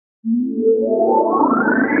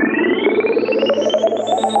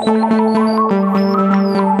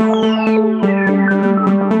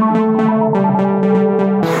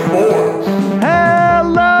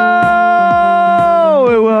Hello,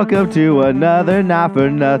 and welcome to another Not For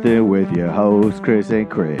Nothing with your host, Chris and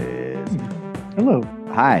Chris. Hello.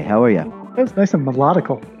 Hi, how are you? That was nice and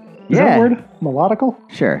melodical. Is Yeah. that a word? Melodical?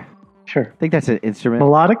 Sure. Sure. I think that's an instrument.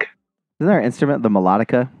 Melodic? Isn't there an instrument, the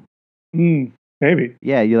melodica? Maybe.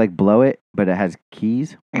 Yeah, you like blow it, but it has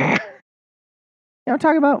keys. You know what I'm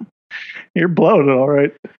talking about? You're blowing it all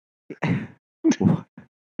right.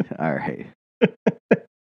 All right.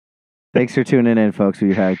 Thanks for tuning in, folks.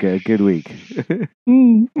 We had a good week.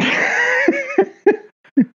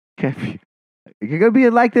 Okay. You're going to be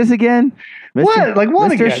like this again? What? Like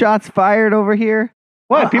what Mr. again? Shots fired over here?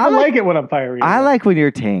 What? I People like- like it when I'm fiery. I like when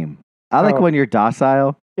you're tame. I like Oh. when you're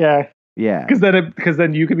docile. Yeah. Yeah. Because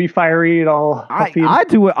then you can be fiery and all huffy. I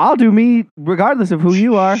do it. I'll do me regardless of who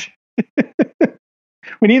you are.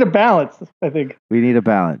 We need a balance, I think. We need a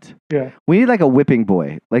balance. Yeah. We need like a whipping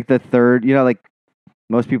boy. Like the third, like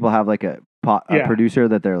most people have like a Yeah. producer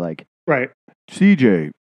that they're like, Right.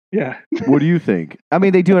 CJ, Yeah. what do you think? I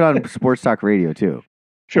mean, they do it on sports talk radio too.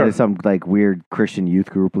 Sure. There's some like weird Christian youth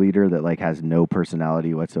group leader that like has no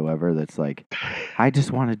personality whatsoever. That's like, I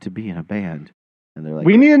just wanted to be in a band. And they're like,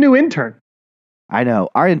 We need a new intern. I know.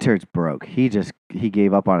 Our intern's broke. He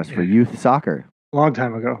gave up on us for youth soccer. Long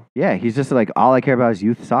time ago. Yeah, he's just like, all I care about is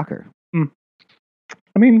youth soccer. I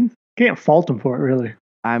mean, can't fault him for it, really.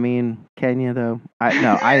 I mean, can you though?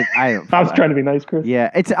 I I was trying to be nice, Chris.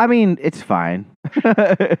 Yeah, it's fine.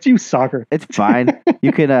 It's youth soccer. It's fine.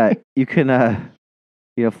 You can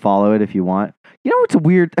follow it if you want. You know what's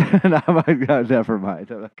weird? No, never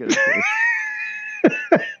mind. I'm not gonna say it.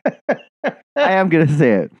 I am gonna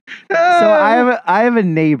say it. So I have a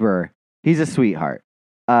neighbor. He's a sweetheart.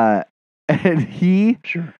 And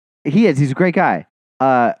Sure. he's a great guy.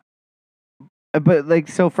 But like,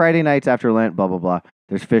 so Friday nights after Lent, blah blah blah.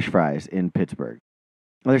 There's fish fries in Pittsburgh.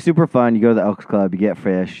 Well, they're super fun. You go to the Elks Club, you get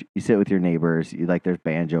fish, you sit with your neighbors. There's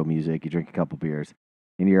banjo music. You drink a couple beers,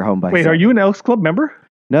 and you're home by. Wait, 7. are you an Elks Club member?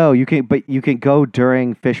 No, you can. But you can go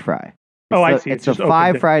during fish fry. I see. It's just the open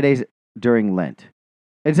 5 day. Fridays during Lent.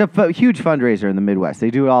 It's a huge fundraiser in the Midwest.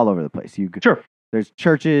 They do it all over the place. Sure. There's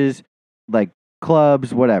churches, like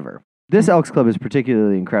clubs, whatever. This Elks Club is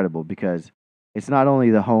particularly incredible because it's not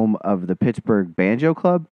only the home of the Pittsburgh Banjo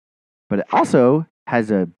Club, but it also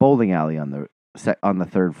has a bowling alley on the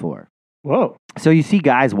 3rd floor. Whoa. So you see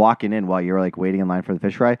guys walking in while you're like waiting in line for the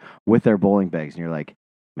fish fry with their bowling bags, and you're like,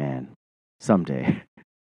 man, someday.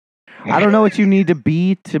 I don't know what you need to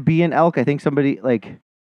be an elk. I think somebody like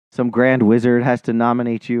some grand wizard has to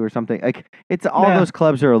nominate you or something. Like it's all those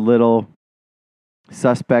clubs are a little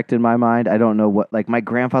suspect in my mind. I don't know what. Like my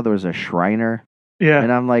grandfather was a Shriner, Yeah.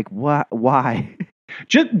 and I'm like, what? Why?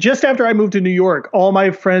 Just after I moved to New York, all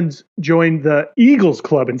my friends joined the Eagles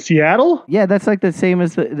Club in Seattle. Yeah, that's like the same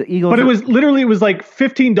as the Eagles. But it was like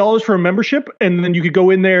 $15 for a membership, and then you could go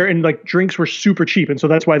in there and like drinks were super cheap, and so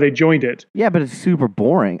that's why they joined it. Yeah, but it's super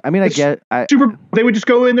boring. I mean, They would just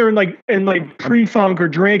go in there and like pre-funk or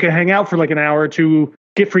drink and hang out for like an hour or two,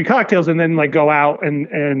 get free cocktails, and then like go out and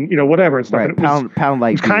whatever and stuff. right, And it pound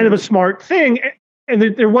like was kind of a smart thing, and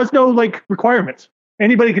there was no like requirements.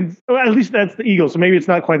 Anybody can, well, at least that's the Eagles, so maybe it's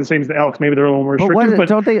not quite the same as the Elks. Maybe they're a little more restrictive, but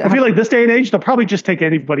don't they? I feel like this day and age, they'll probably just take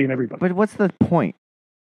anybody and everybody. But what's the point?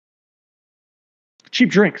 Cheap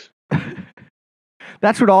drinks.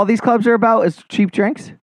 That's what all these clubs are about, is cheap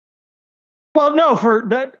drinks? Well, no,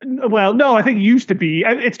 I think it used to be.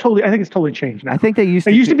 I think it's totally changed now. I think they used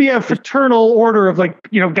to. It used to be a fraternal order of like,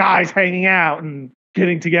 guys hanging out and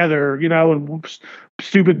getting together, and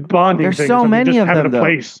stupid bonding There's things. so many just of having them, a though.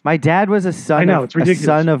 place. My dad was a son it's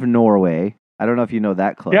ridiculous. of Norway. I don't know if you know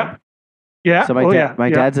that club. Yeah. Yeah. So my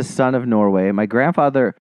dad's a son of Norway. My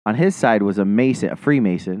grandfather on his side was a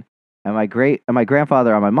Freemason, and my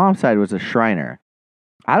grandfather on my mom's side was a Shriner.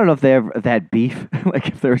 I don't know if they had beef, like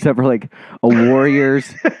if there was ever like a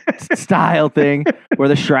Warriors style thing where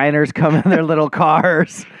the Shriners come in their little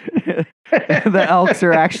cars. The Elks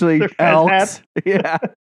are actually Elks. Yeah.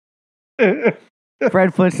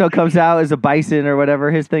 Fred Flintstone comes out as a bison or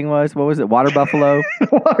whatever his thing was. What was it? Water buffalo?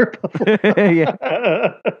 Water buffalo. Yeah.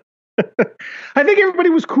 I think everybody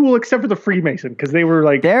was cool except for the Freemason because they were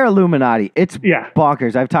like they're Illuminati. It's yeah.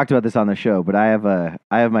 bonkers. I've talked about this on the show, but I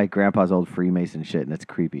have my grandpa's old Freemason shit, and it's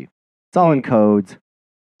creepy. It's all in codes.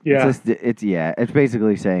 Yeah. It's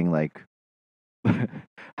basically saying like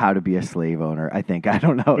how to be a slave owner. I think I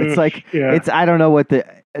don't know. It's like I don't know what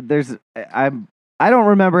I don't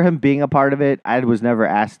remember him being a part of it. I was never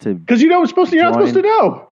asked to because you're not supposed to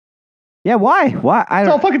know. Yeah, why? Why? I It's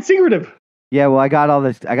all don't. fucking secretive. Yeah, well, I got all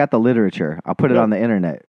this. I got the literature. I'll put it Yeah. on the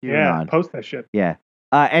internet. Yeah, post that shit. Yeah.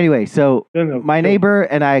 Anyway, so No, my neighbor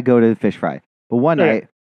and I go to the fish fry. But one Okay. night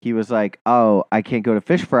he was like, "Oh, I can't go to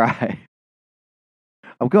fish fry.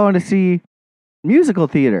 I'm going to see musical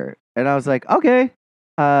theater." And I was like, "Okay.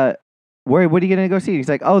 What are you gonna go see?" He's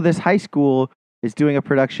like, "Oh, this high school is doing a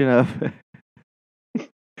production of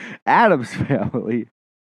Addams Family."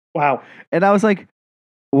 Wow. And I was like,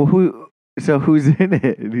 "Well, who's in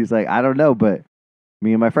it?" And he's like, "I don't know, but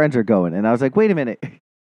me and my friends are going." And I was like, "Wait a minute.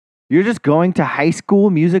 You're just going to high school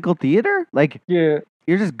musical theater? Like, Yeah,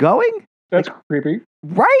 you're just going?" that's creepy.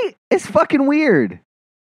 Right? It's fucking weird.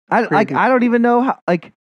 I Crazy. don't even know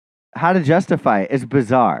how to justify it. It's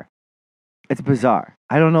bizarre. It's bizarre.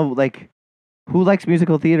 I don't know who likes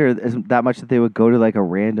musical theater that much that they would go to like a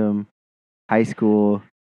random high school.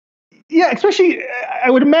 Yeah, especially I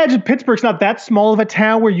would imagine Pittsburgh's not that small of a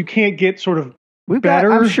town where you can't get sort of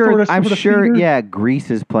better. I'm sure. sort of theater. Yeah,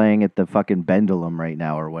 Grease is playing at the fucking Bendulum right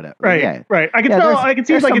now or whatever. Right. Yeah. Right. I can Yeah, tell. I can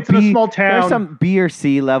see like it's in a small There's town. some B or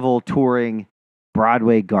C level touring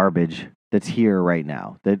Broadway garbage that's here right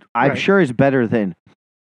now that I'm Right. sure is better than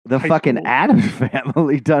the High fucking school. Addams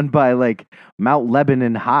Family done by like Mount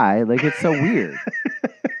Lebanon High. Like, it's so weird.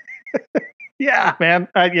 Yeah, man.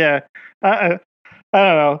 Yeah. I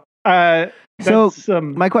don't know. So that's,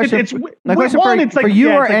 my question, it's my question for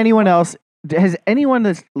you or anyone else, has anyone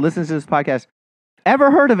that listens to this podcast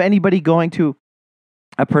ever heard of anybody going to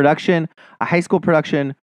a production, a high school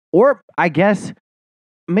production, or I guess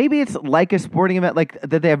maybe it's like a sporting event, like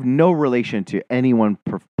that they have no relation to anyone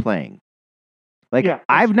playing? Like, Yeah,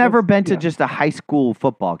 I've never been to yeah. just a high school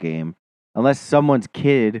football game unless someone's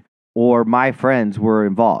kid or my friends were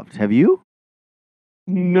involved. Have you?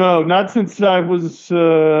 No, not since I was.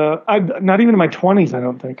 I'm not even in my 20s. I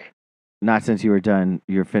don't think. Not since you were done.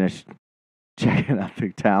 You're finished checking out the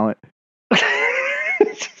talent.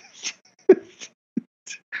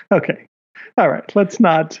 Okay. All right. Let's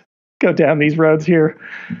not go down these roads here.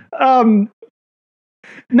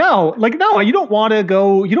 No, you don't want to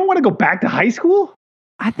go. You don't want to go back to high school.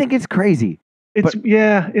 I think it's crazy. It's But-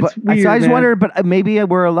 it's But, weird. so I just man. wonder, but maybe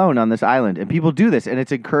we're alone on this island and people do this and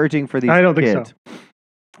it's encouraging for these I don't think so. kids.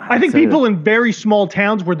 I think people in very small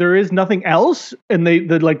towns where there is nothing else, and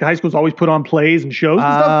the high schools always put on plays and shows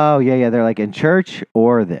and stuff. Oh, yeah. They're like in church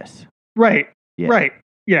or this. Right. Yeah. Right.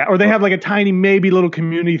 Yeah. Or they have like a tiny, maybe little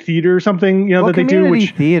community theater or something, Well, that they do, community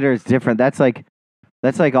which theater is different. That's like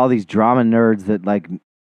all these drama nerds that like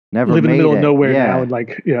never live in the made middle it. of nowhere Yeah. now. And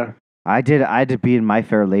like, yeah. I had to be in My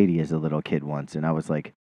Fair Lady as a little kid once, and I was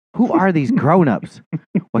like, who are these grown-ups?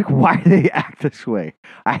 Like, why do they act this way?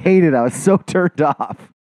 I hate it. I was so turned off.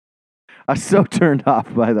 I was so turned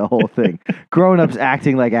off by the whole thing. Grown-ups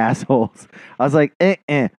acting like assholes. I was like,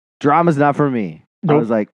 drama's not for me. I Nope. was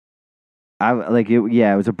like,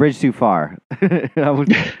 it was a bridge too far.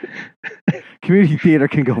 Community theater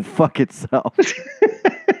can go fuck itself.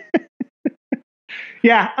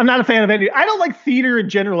 Yeah. I'm not a fan of any. I don't like theater in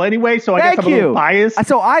general anyway, so I Thank guess I'm a little you. biased.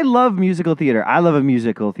 So I love musical theater. I love a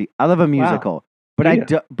musical. I love a musical. But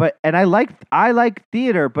Yeah. I like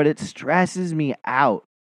theater, but it stresses me out.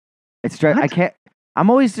 I What? can't. I'm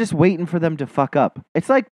always just waiting for them to fuck up. It's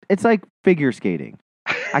like figure skating.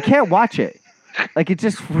 I can't watch it. Like, it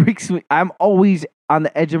just freaks me. I'm always on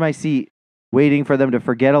the edge of my seat, waiting for them to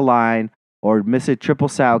forget a line or miss a triple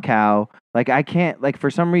sow cow. Like, I can't. Like, for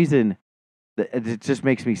some reason, it just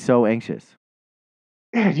makes me so anxious.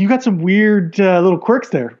 Yeah, you got some weird little quirks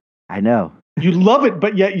there. I know. You love it,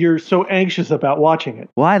 but yet you're so anxious about watching it.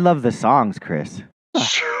 Well, I love the songs, Chris.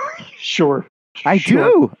 Sure. I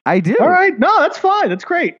do. All right. No, that's fine. That's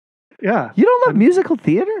great. Yeah. You don't love musical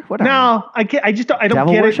theater? Whatever. No, I can't. I just don't. I don't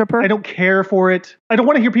Devil get worshiper? it. I don't care for it. I don't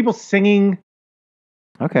want to hear people singing.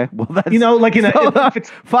 Okay. Well, that's Like in so, if it's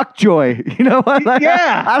fuck Joy. You know what? Like,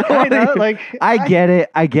 yeah. I don't know, wanna- like I get it,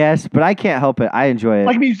 I guess, but I can't help it. I enjoy it.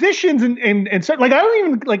 like musicians and so, like I don't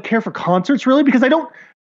even like care for concerts really because I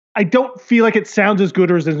don't feel like it sounds as good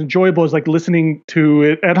or as enjoyable as like listening to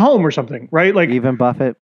it at home or something, right? Like Even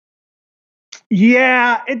Buffett.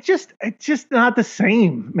 yeah, it's just not the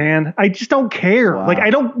same, man. I just don't care. Wow. Like I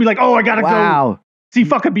don't be like, oh, I gotta go Wow. see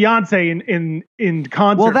fucking Beyonce in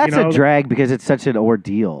concert. Well, that's you know? a drag because it's such an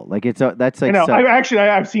ordeal. Like that's like I know. so,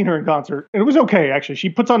 I've seen her in concert, and it was okay. Actually, she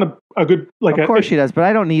puts on a good like. of course she does, but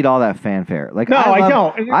I don't need all that fanfare. Like No, I love,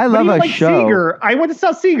 don't. I But love even, a like, show. Seeger, I went to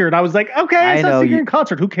South Seeger, and I was like, okay, I I saw know Seeger you- in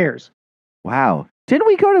concert. Who cares? Wow. Didn't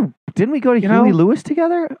we go to You Huey know? Lewis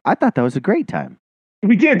together? I thought that was a great time.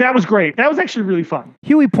 We did. That was great. That was actually really fun.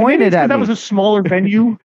 Huey And maybe pointed it's 'cause at me. that was a smaller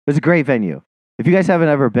venue. It was a great venue. If you guys haven't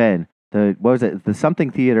ever been, what was it? The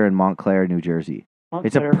Something Theater in Montclair, New Jersey.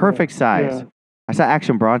 It's a Montclair, perfect size. Yeah. I saw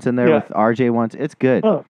Action Bronson there with RJ once. It's good.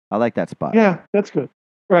 Oh. I like that spot. Yeah, that's good.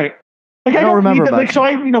 Right. Like I don't remember need that, much. so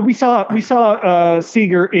we saw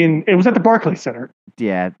Seeger it was at the Barclays Center.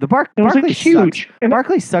 Yeah, the It was Barclays like huge. Sucks. And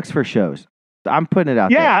Barclays sucks for shows. I'm putting it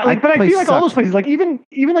out yeah, there. but I feel like all those places, like even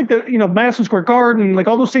like the Madison Square Garden, like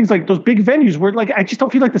all those things, like those big venues, where like I just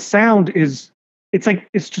don't feel like the sound is. It's like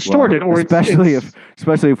it's distorted, or especially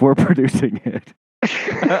if we're producing it.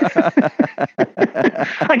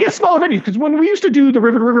 I guess smaller venues, because when we used to do the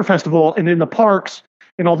River Festival and in the parks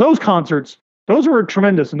and all those concerts, those were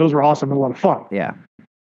tremendous and those were awesome and a lot of fun. Yeah.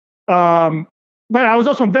 But I was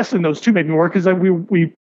also invested in those too, maybe more because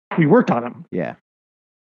we worked on them. Yeah.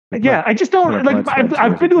 Yeah, I just don't like.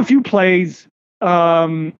 I've been to a few plays,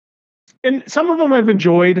 and some of them I've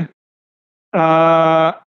enjoyed.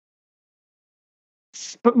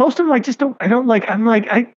 But most of them I just don't. I don't like. I'm like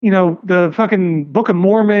the fucking Book of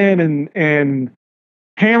Mormon and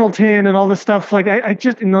Hamilton and all this stuff. Like I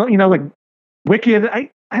just like Wicked. I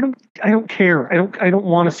don't care. I don't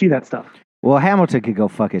want to see that stuff. Well, Hamilton could go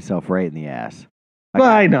fuck itself right in the ass. Like,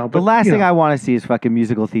 well, I know. But the last thing I want to see is fucking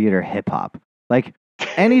musical theater hip hop. Like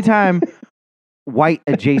anytime white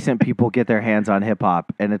adjacent people get their hands on hip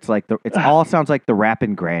hop, and it's like all sounds like the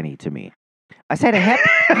rapping granny to me. I said a hip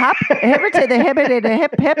hop, hip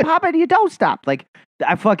hop, and you don't stop. Like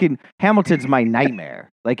Hamilton's my nightmare.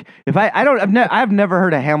 Like if I've never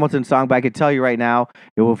heard a Hamilton song, but I could tell you right now,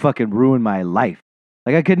 it will fucking ruin my life.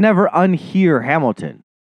 Like I could never unhear Hamilton.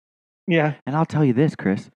 Yeah. And I'll tell you this,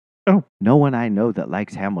 Chris. Oh. No one I know that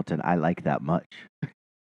likes Hamilton I like that much.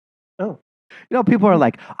 Oh. People are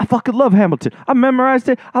like, I fucking love Hamilton. I memorized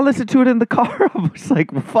it. I listened to it in the car. I was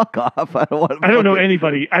like, well, fuck off. I don't know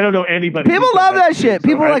anybody. People love that shit.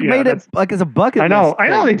 People made it like as a bucket list. I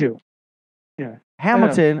know they do. Yeah.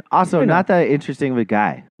 Hamilton, also not that interesting of a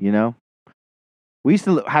guy, We used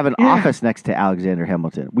to have an office next to Alexander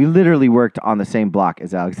Hamilton. We literally worked on the same block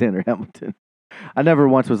as Alexander Hamilton. I never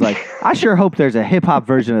once was like, I sure hope there's a hip hop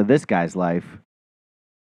version of this guy's life.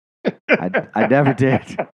 I never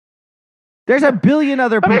did. There's a billion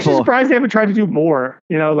other people. I'm actually surprised they haven't tried to do more.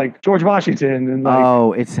 Like George Washington and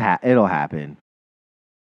like. It'll happen.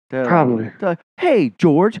 Probably. Hey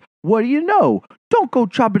George, what do you know? Don't go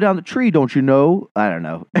chopping down the tree, don't you know? I don't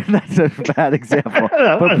know. That's a bad example,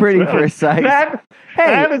 but pretty precise.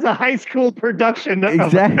 That is a high school production.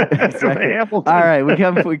 Exactly. All right,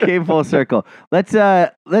 we came full circle. Let's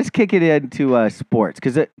kick it into sports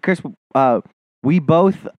because Chris, we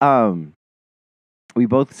both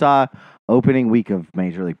saw opening week of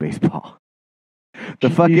Major League Baseball.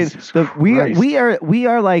 We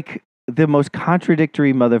are like the most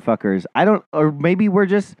contradictory motherfuckers. Or maybe we're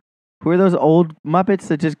just who are those old Muppets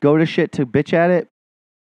that just go to shit to bitch at it?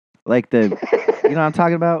 Like you know what I'm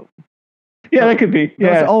talking about? Yeah, that could be.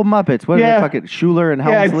 Yeah, those old Muppets. What are they fucking Schuler and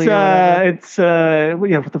Helmsley? What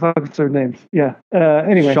the fuck is their names? Yeah.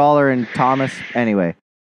 Anyway, Schaller and Thomas. Anyway,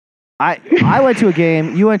 I went to a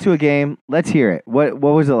game. You went to a game. Let's hear it. What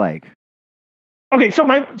was it like? Okay,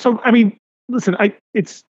 listen,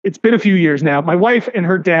 it's been a few years now. My wife and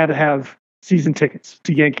her dad have season tickets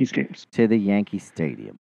to Yankees games. To the Yankee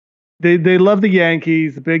Stadium. They love the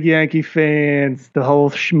Yankees, the big Yankee fans, the whole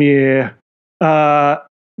schmear. So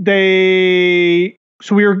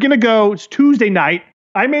we were gonna go. It's Tuesday night.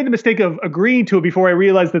 I made the mistake of agreeing to it before I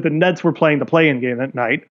realized that the Nets were playing the play-in game that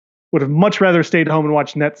night. Would have much rather stayed home and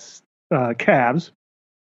watched Nets Cavs.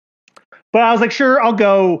 But I was like, sure, I'll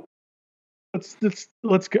go.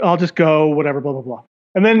 Let's go. I'll just go. Whatever. Blah blah blah.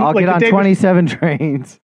 And then I'll get on 27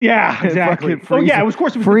 trains. Yeah, exactly. Of course, it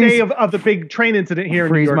was the day of the big train incident here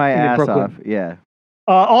in New York. Freeze my ass off. Yeah.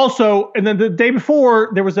 Also, and then the day before,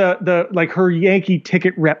 there was her Yankee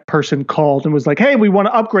ticket rep person called and was like, "Hey, we want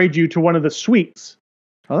to upgrade you to one of the suites."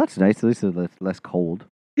 Oh, that's nice. At least it's less cold.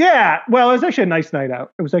 Yeah. Well, it was actually a nice night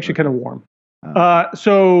out. It was actually kind of warm.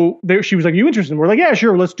 So she was like, "You interested?" And we're like, "Yeah,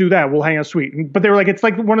 sure. Let's do that. We'll hang out suite." But they were like, "It's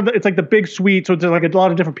like it's like the big suite, so it's like a lot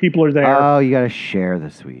of different people are there." Oh, you got to share the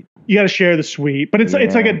suite. You got to share the suite, but it's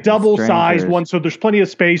like a double sized one, so there's plenty of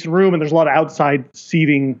space and room, and there's a lot of outside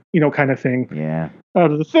seating, kind of thing. Yeah.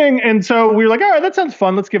 Out of the thing, and so we were like, "All right, that sounds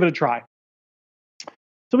fun. Let's give it a try."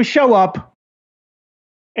 So we show up,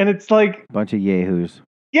 and it's like a bunch of yahoos.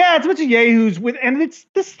 Yeah, it's a bunch of yahoos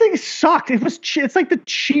this thing sucked. It's like the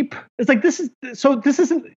cheap. It's like this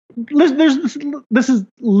is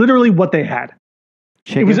literally what what they had.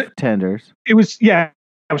 Chicken tenders. It was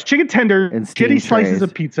chicken tenders and shitty slices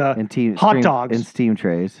of pizza and hot dogs and steam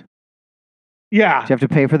trays. Yeah. Do you have to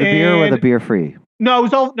pay for the beer or the beer free? No,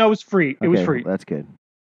 it was free. Okay, it was free. That's good.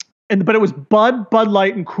 but it was Bud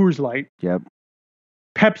Light, and Coors Light, Yep.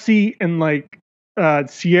 Pepsi, and like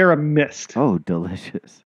Sierra Mist. Oh,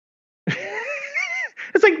 delicious.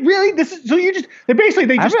 It's like, really? This is so you just they just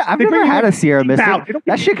I've they never bring had you a Sierra Mist. out. They don't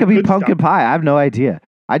That give shit you could be good pumpkin stuff. pie. I have no idea.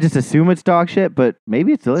 I just assume it's dog shit, but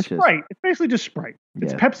maybe it's delicious. Sprite. It's basically just Sprite.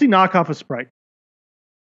 It's Yeah. Pepsi knockoff of Sprite.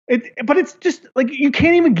 But it's just like you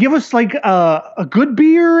can't even give us like a good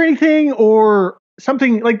beer or anything or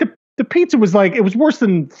something like the pizza was like it was worse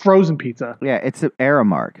than frozen pizza. Yeah, it's an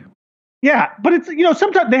Aramark. Yeah, but it's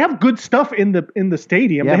sometimes they have good stuff in the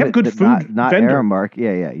stadium. Yeah, they have but good food. not vendor. Aramark.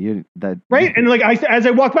 Yeah. Right, and like as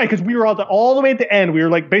I walked by, because we were all the way at the end, we were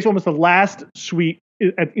like basically almost the last suite.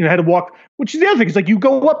 Had to walk, which is the other thing. Is like you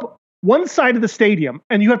go up one side of the stadium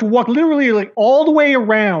and you have to walk literally like all the way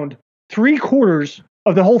around 3/4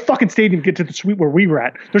 of the whole fucking stadium to get to the suite where we were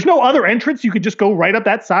at. There's no other entrance. You could just go right up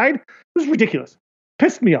that side. It was ridiculous.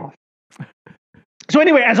 Pissed me off. So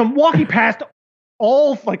anyway, as I'm walking past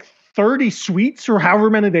all like 30 suites or however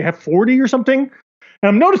many they have, 40 or something. And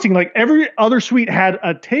I'm noticing like every other suite had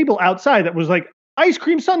a table outside that was like ice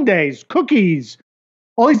cream sundaes, cookies,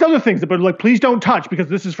 all these other things that were like, please don't touch because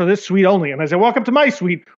this is for this suite only. And as I walk up to my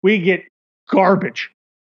suite, we get garbage.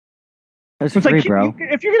 It's So it's free, like, bro.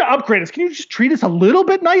 if you're going to upgrade us, can you just treat us a little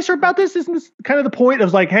bit nicer about this? Isn't this kind of the point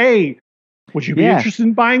of like, hey, would you be Yeah. interested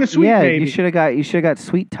in buying a suite? Yeah, maybe? you should have got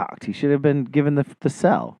sweet talked. You should have been given the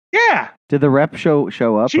sell. Yeah. Did the rep show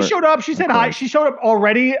up? She showed up. She said Okay. hi. She showed up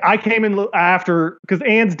already. I came in after because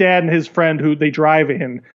Ann's dad and his friend, who they drive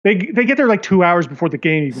in, they get there like 2 hours before the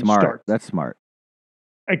game even Smart. starts. That's smart.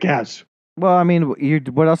 I guess. Well, I mean,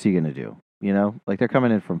 what else are you gonna do? You know, like they're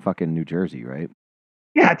coming in from fucking New Jersey, right?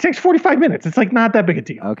 Yeah, it takes 45 minutes. It's like not that big a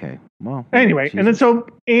deal. Okay. Well. Anyway, and then Jesus. so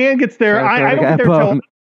Ann gets there. Sorry for I the don't guy get there till bum.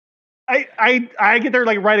 I get there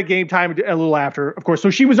like right at game time, a little after, of course. So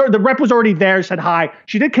the rep was already there, said hi.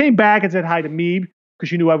 She did came back and said hi to me because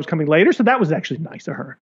she knew I was coming later. So that was actually nice of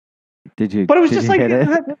her. Did you? But it was did just you like, hit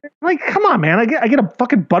it? like, come on, man. I get a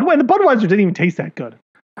fucking Budweiser. And the Budweiser didn't even taste that good.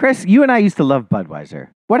 Chris, you and I used to love Budweiser.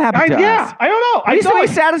 What happened to us? I don't know. I used to be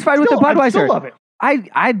satisfied with the I Budweiser. still love it.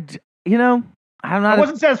 I'm not. I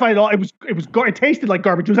wasn't satisfied at all. It tasted like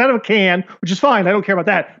garbage. It was out of a can, which is fine. I don't care about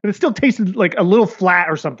that. But it still tasted like a little flat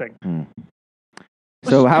or something.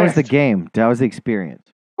 So how was the pissed. game? How was the experience?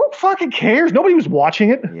 Who fucking cares? Nobody was watching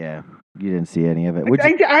it. Yeah, you didn't see any of it.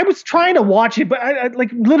 I was trying to watch it, but I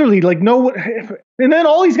like literally like no. And then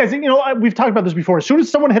all these guys, we've talked about this before. As soon as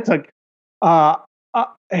someone hits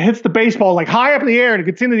hits the baseball like high up in the air and it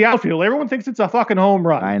gets into the outfield, everyone thinks it's a fucking home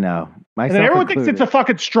run. I know. And then everyone thinks it's a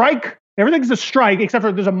fucking strike. Everything's a strike, except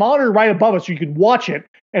for there's a monitor right above us so you can watch it,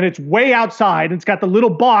 and it's way outside, and it's got the little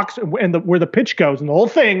box and where the pitch goes and the whole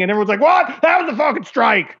thing, and everyone's like, what? That was a fucking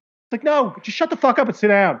strike. It's like, no, just shut the fuck up and sit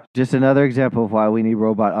down. Just another example of why we need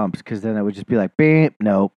robot umps, because then it would just be like, beep,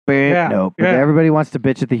 nope, beep, Yeah, nope. But yeah. everybody wants to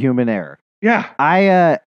bitch at the human error. Yeah.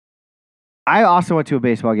 I also went to a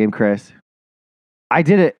baseball game, Chris. I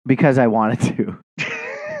did it because I wanted to.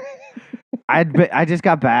 I just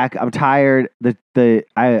got back. I'm tired.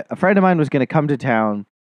 A friend of mine was going to come to town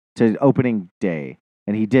to opening day,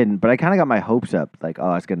 and he didn't. But I kind of got my hopes up, like, oh,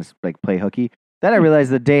 I was going to like play hooky. Then I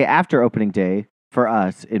realized the day after opening day for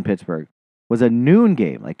us in Pittsburgh was a noon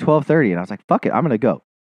game, like 12:30, and I was like, fuck it, I'm going to go.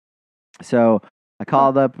 So I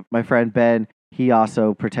called up my friend Ben. He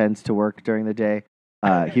also pretends to work during the day.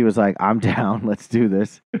 He was like, I'm down. Let's do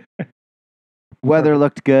this. Weather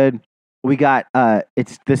looked good. We got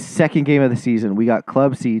it's the second game of the season. We got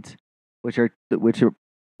club seats, which are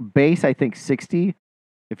base, I think 60.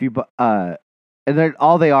 If you and then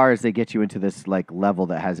all they are is they get you into this like level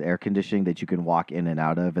that has air conditioning that you can walk in and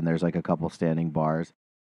out of, and there's like a couple standing bars,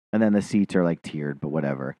 and then the seats are like tiered, but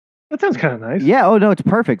whatever. That sounds kind of nice. Yeah. Oh no, it's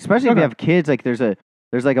perfect, especially if Okay. you have kids. Like there's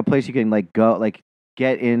like a place you can like go like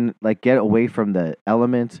get in, like get away from the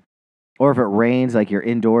elements, or if it rains, like you're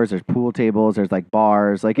indoors. There's pool tables. There's like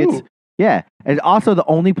bars. Like it's. Ooh. Yeah, and also the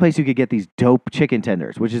only place you could get these dope chicken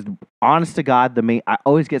tenders, which is honest to God the main. I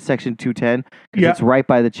always get section 210 because Yeah. it's right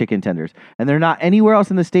by the chicken tenders, and they're not anywhere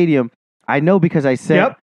else in the stadium. I know because I sent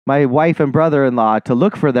Yep. my wife and brother-in-law to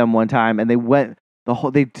look for them one time, and they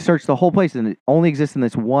searched the whole place, and it only exists in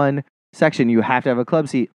this one section. You have to have a club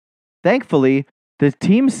seat. Thankfully, the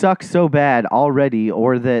team sucks so bad already,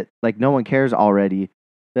 or that like no one cares already,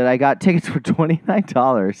 that I got tickets for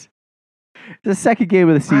 $29. The second game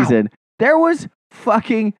of the Wow. season. There was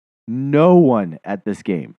fucking no one at this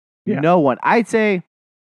game. Yeah. No one. I'd say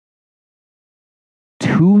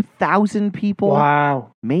 2,000 people,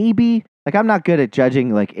 Wow. maybe. Like I'm not good at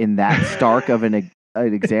judging like in that stark of an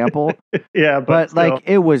example, Yeah, but still. like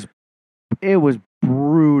it was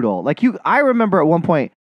brutal. Like I remember at one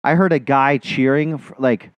point I heard a guy cheering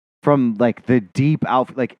from like the deep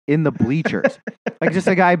out, like in the bleachers, like just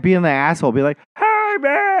a guy being an asshole, be like, "Hey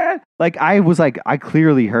man!" Like I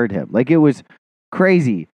clearly heard him. Like it was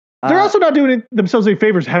crazy. They're also not doing themselves any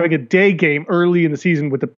favors having a day game early in the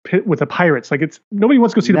season with the Pirates. Like nobody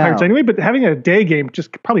wants to go see the Pirates anyway, but having a day game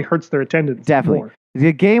just probably hurts their attendance. Definitely. More.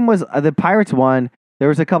 The game was the Pirates won. There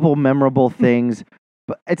was a couple memorable things,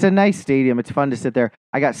 but it's a nice stadium. It's fun to sit there.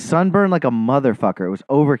 I got sunburned like a motherfucker. It was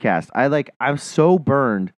overcast. I'm so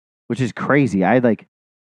burned, which is crazy. I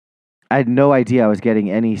had no idea I was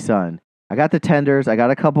getting any sun. I got the tenders. I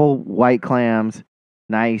got a couple white clams.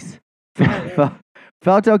 Nice.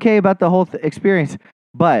 Felt okay about the whole experience,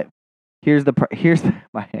 but here's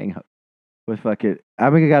my hang up with fucking. I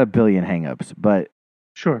mean, I got a billion hang-ups, but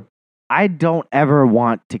sure. I don't ever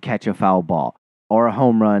want to catch a foul ball or a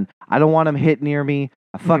home run. I don't want them hit near me.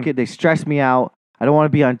 It. They stress me out. I don't want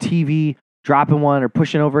to be on TV dropping one or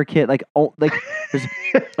pushing over a kid. Like there's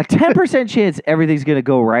a 10% chance everything's gonna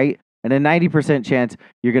go right, and a 90% chance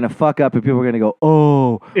you're gonna fuck up and people are gonna go,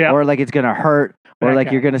 oh, or like it's gonna hurt. Or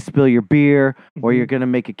like you're gonna spill your beer, or you're gonna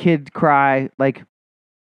make a kid cry. Like,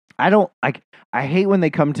 I hate when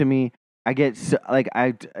they come to me. I get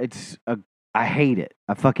I hate it.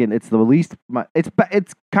 It's the least.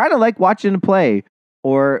 It's kind of like watching a play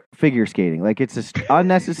or figure skating. Like it's just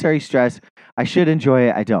unnecessary stress. I should enjoy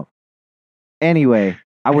it. I don't. Anyway,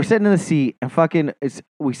 we're sitting in the seat and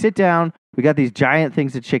we sit down. We got these giant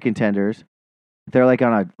things of chicken tenders. They're like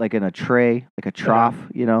in a tray, like a trough,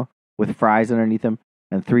 with fries underneath them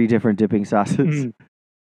and 3 different dipping sauces.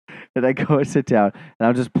 And I go and sit down and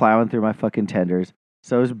I'm just plowing through my fucking tenders.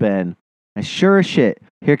 So is Ben. And sure as shit,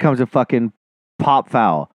 here comes a fucking pop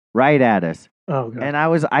foul right at us. Oh, God. And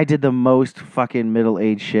I did the most fucking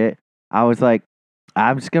middle-aged shit. I was like,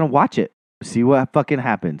 I'm just going to watch it. See what fucking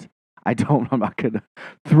happens. I'm not going to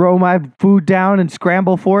throw my food down and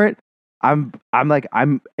scramble for it.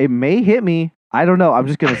 It may hit me. I don't know. I'm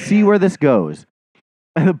just going to see where this goes.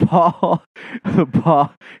 And the ball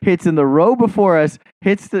hits in the row before us,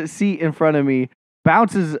 hits the seat in front of me,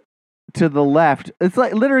 bounces to the left. It's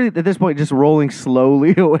like literally at this point just rolling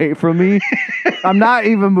slowly away from me. I'm not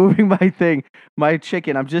even moving my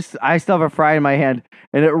chicken. I still have a fry in my hand,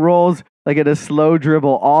 and it rolls like in a slow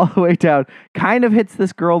dribble all the way down. Kind of hits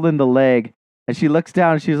this girl in the leg, and she looks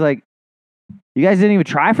down and she's like, "You guys didn't even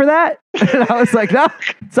try for that?" And I was like, "No,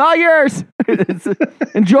 it's all yours.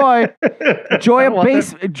 Enjoy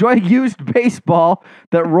a used baseball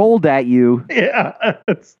that rolled at you." Yeah.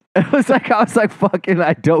 I was like, fucking,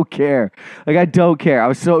 I don't care. Like, I don't care. I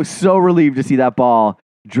was so relieved to see that ball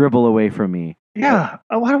dribble away from me. Yeah.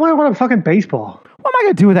 Why do I want a fucking baseball? What am I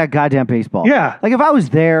going to do with that goddamn baseball? Yeah. Like, if I was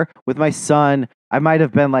there with my son, I might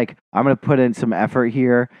have been like, I'm going to put in some effort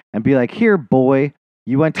here and be like, here, boy,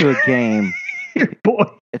 you went to a game. Here, boy.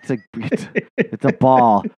 It's a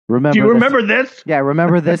ball. Remember? Do you remember this? Yeah,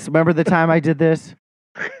 remember this? Remember the time I did this?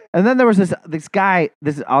 And then there was this guy,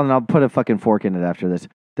 I'll put a fucking fork in it after this.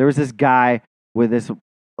 There was this guy with this,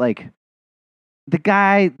 like, the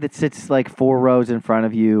guy that sits like 4 rows in front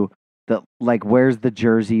of you that like wears the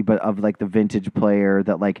jersey, but of like the vintage player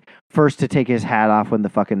that like first to take his hat off when the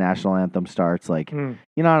fucking national anthem starts. Like, you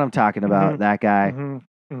know what I'm talking about? That guy.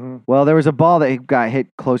 Well, there was a ball that got hit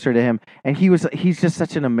closer to him, and he's just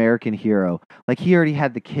such an American hero. Like, he already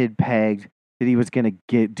had the kid pegged that he was going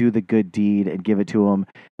to do the good deed and give it to him.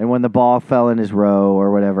 And when the ball fell in his row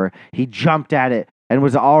or whatever, he jumped at it and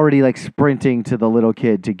was already like sprinting to the little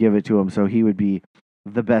kid to give it to him so he would be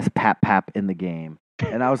the best pap in the game.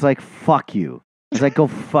 And I was like, fuck you. I was like, go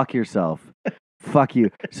fuck yourself. Fuck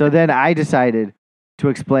you. So then I decided to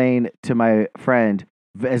explain to my friend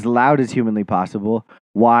as loud as humanly possible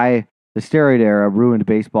why the steroid era ruined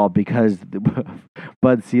baseball because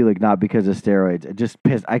Bud Selig, not because of steroids. It just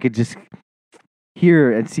pissed. I could just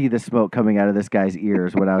hear and see the smoke coming out of this guy's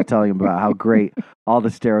ears when I was telling him about how great all the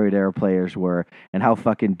steroid era players were and how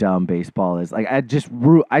fucking dumb baseball is. Like, my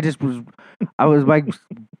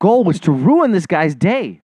goal was to ruin this guy's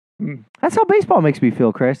day. That's how baseball makes me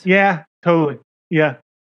feel, Chris. Yeah, totally. Yeah.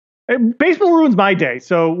 Baseball ruins my day,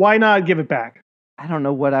 so why not give it back? I don't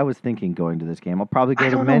know what I was thinking going to this game. I'll probably go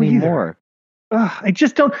to many more. I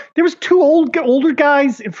just don't. There was 2 older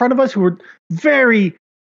guys in front of us who were very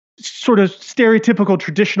sort of stereotypical,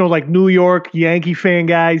 traditional, like New York Yankee fan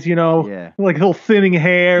guys, like a little thinning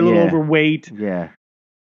hair, a little overweight. Yeah.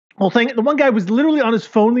 Whole thing. The one guy was literally on his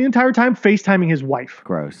phone the entire time, FaceTiming his wife.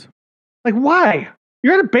 Gross. Like, why?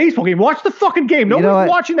 You're at a baseball game. Watch the fucking game. You know Nobody's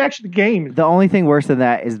what? watching actually the game. The only thing worse than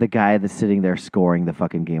that is the guy that's sitting there scoring the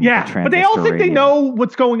fucking game. Yeah, with the but they all think transistor they radio. know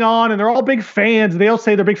what's going on, and they're all big fans. They all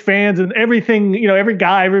say they're big fans, and everything, every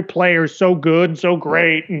guy, every player is so good and so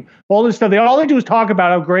great, and all this stuff. All they do is talk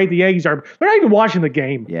about how great the Yankees are. They're not even watching the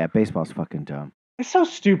game. Yeah, baseball's fucking dumb. It's so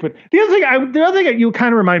stupid. The other thing that you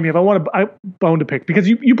kind of remind me of, I want a bone to pick, because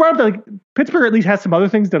you brought up that like Pittsburgh at least has some other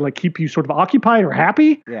things that like keep you sort of occupied or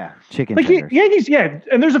happy. Yeah, chicken Like tenders. Yankees, yeah,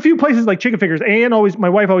 and there's a few places like chicken fingers, and my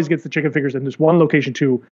wife always gets the chicken fingers in this one location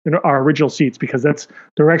too, in our original seats, because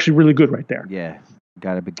they're actually really good right there. Yeah,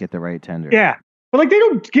 gotta get the right tender. Yeah. But like they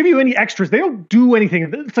don't give you any extras. They don't do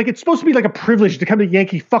anything. It's like it's supposed to be like a privilege to come to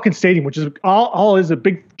Yankee fucking Stadium, which is all is a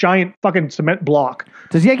big giant fucking cement block.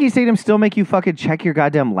 Does Yankee Stadium still make you fucking check your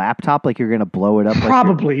goddamn laptop like you're gonna blow it up?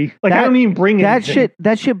 Probably. Like I don't even bring anything.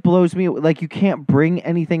 That shit blows me. Like you can't bring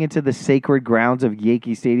anything into the sacred grounds of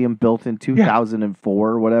Yankee Stadium, built in 2004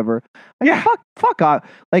 or whatever. Like, Yeah. Fuck off.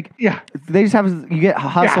 Like they just have you get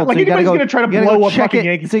hustled. Like so you gotta anybody's go gonna try to you gotta blow go up check fucking it.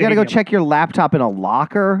 Yankee So you gotta go Stadium. check your laptop in a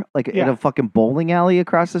locker, like in a fucking bowling alley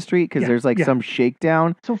across the street, because there's like some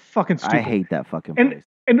shakedown. So fucking stupid. I hate that fucking place.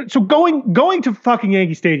 And so going to fucking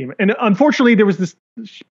Yankee Stadium, and unfortunately there was this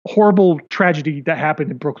horrible tragedy that happened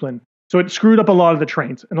in Brooklyn. So it screwed up a lot of the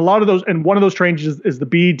trains, and one of those trains is the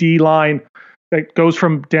BD line that goes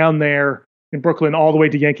from down there in Brooklyn all the way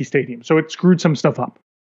to Yankee Stadium. So it screwed some stuff up.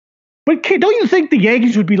 But don't you think the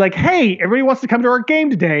Yankees would be like, hey, everybody wants to come to our game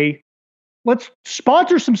today. Let's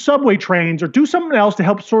sponsor some subway trains or do something else to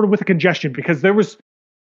help sort of with the congestion, because there was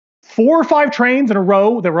 4 or 5 trains in a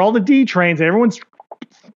row that were all the D trains that everyone's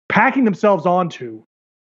packing themselves onto.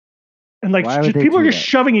 And like people are just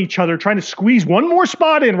shoving each other, trying to squeeze one more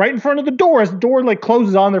spot in right in front of the door as the door like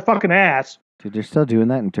closes on their fucking ass. Dude, they're still doing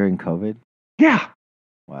that during COVID? Yeah.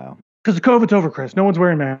 Wow. Because the COVID's over, Chris. No one's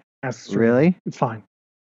wearing masks. Really? It's fine.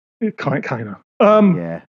 Kind of.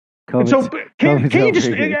 Yeah. So can you just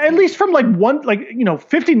at least from like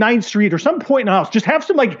 59th Street or some point in the house, just have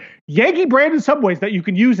some like Yankee branded subways that you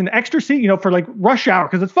can use an extra seat, for like rush hour,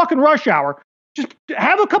 because it's fucking rush hour. Just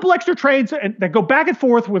have a couple extra trains that go back and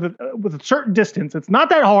forth with a certain distance. It's not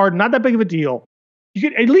that hard, not that big of a deal.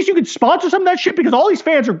 At least you could sponsor some of that shit, because all these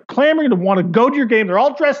fans are clamoring to want to go to your game. They're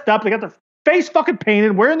all dressed up. They got their face fucking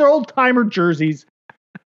painted, wearing their old timer jerseys.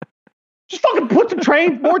 Just fucking put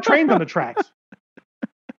some more trains on the tracks.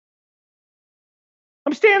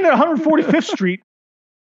 I'm standing at 145th Street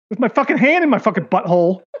with my fucking hand in my fucking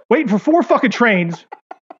butthole, waiting for 4 fucking trains,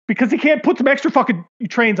 because they can't put some extra fucking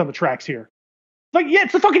trains on the tracks here. Like, yeah,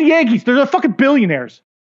 it's the fucking Yankees. They're the fucking billionaires.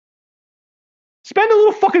 Spend a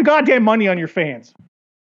little fucking goddamn money on your fans.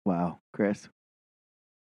 Wow, Chris.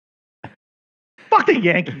 Fuck the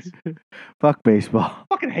Yankees. Fuck baseball.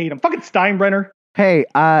 Fucking hate them. Fucking Steinbrenner. Hey,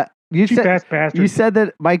 you said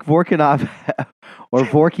that Mike Vorkunov, or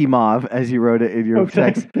Vorkimov, as you wrote it in your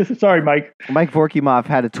text. Sorry, Mike. Mike Vorkimov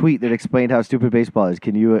had a tweet that explained how stupid baseball is.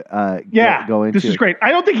 Can you go into this is great. I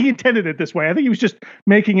don't think he intended it this way. I think he was just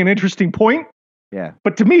making an interesting point. Yeah.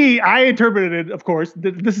 But to me, I interpreted it, of course,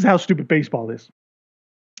 this is how stupid baseball is.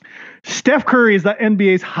 Steph Curry is the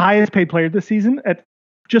NBA's highest paid player this season at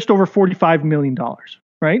just over $45 million,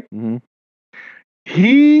 right? Mm-hmm.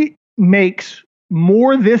 He makes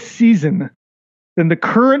more this season than the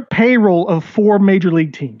current payroll of 4 major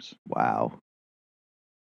league teams. Wow.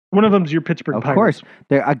 One of them is your Pittsburgh Pirates. Of course.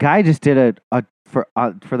 A guy just did for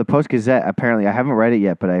the Post-Gazette, apparently. I haven't read it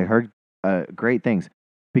yet, but I heard great things.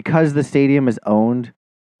 Because the stadium is owned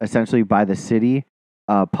essentially by the city,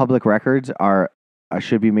 public records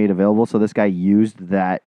should be made available. So this guy used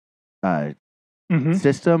that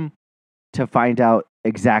system to find out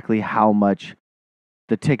exactly how much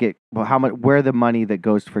where the money that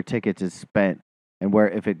goes for tickets is spent, and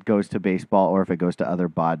if it goes to baseball or if it goes to other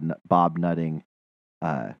Bob Nutting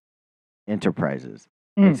enterprises.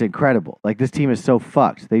 It's incredible. Like, this team is so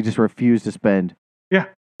fucked. They just refuse to spend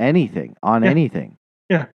anything on anything.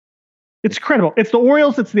 Yeah. It's incredible. It's the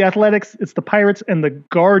Orioles, it's the Athletics, it's the Pirates, and the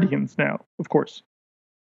Guardians now, of course.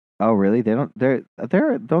 Oh, really? Don't they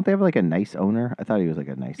have like a nice owner? I thought he was like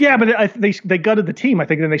a nice. Yeah, but they gutted the team. I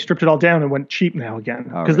think then they stripped it all down and went cheap now again,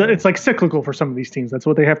 because it's like cyclical for some of these teams. That's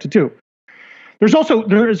what they have to do. There's also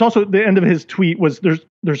the end of his tweet was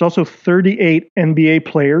there's also 38 NBA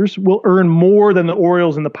players will earn more than the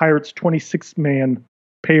Orioles and the Pirates 26-man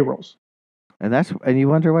payrolls. And you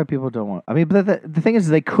wonder why people don't want. I mean, but the thing is,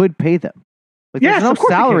 they could pay them. Like, yes, there's no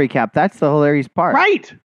salary cap. That's the hilarious part,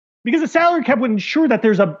 right? Because the salary cap would ensure that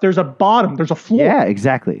there's a bottom, there's a floor. Yeah,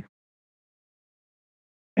 exactly.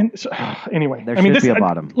 And so, anyway, there should be a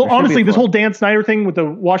bottom. Honestly, this whole Dan Snyder thing with the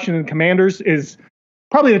Washington Commanders is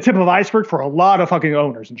probably the tip of the iceberg for a lot of fucking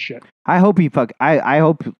owners and shit. I hope he fuck. I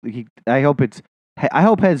hope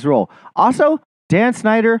heads roll. Also, Dan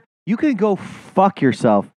Snyder, you can go fuck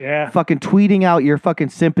yourself. Yeah. Fucking tweeting out your fucking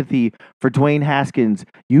sympathy for Dwayne Haskins.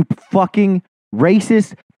 You fucking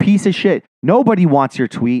racist piece of shit. Nobody wants your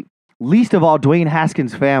tweet. Least of all Dwayne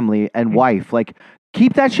Haskins' family and wife. Like,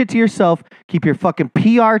 keep that shit to yourself. Keep your fucking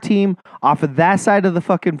PR team off of that side of the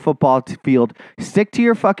fucking football field. Stick to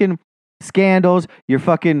your fucking scandals, your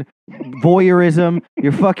fucking voyeurism,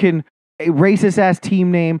 your fucking racist ass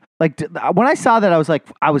team name. Like, when I saw that,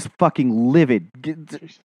 I was fucking livid.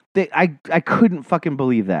 I couldn't fucking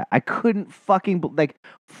believe that. I couldn't fucking like,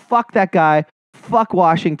 fuck that guy. Fuck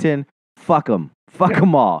Washington. Fuck them. Fuck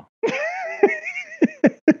them all.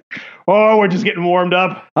 Oh, we're just getting warmed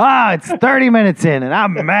up. It's 30 minutes in and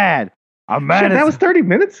I'm mad. I'm mad. Shit, that was 30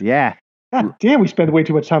 minutes? Yeah. God damn, we spend way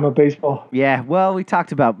too much time on baseball. Yeah, well, we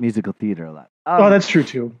talked about musical theater a lot. That's true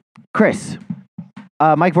too. Chris,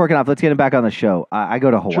 Mike Vorkanoff, let's get him back on the show. I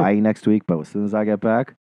go to Hawaii next week, but as soon as I get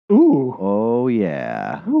back, ooh, oh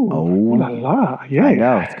yeah, ooh, la la, yeah, I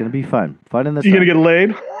know it's gonna be fun. Fun in the You gonna get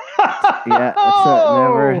laid? Yeah,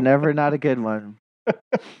 it's never not a good one.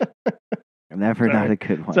 Never not a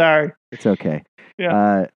good one. Sorry, it's okay.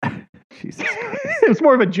 Yeah. Jesus Christ. It was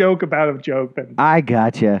more of a joke about a joke than. I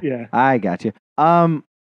gotcha. Yeah, I gotcha.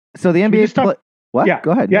 So the NBA. What? Yeah.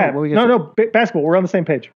 Go ahead. Yeah. No, basketball. We're on the same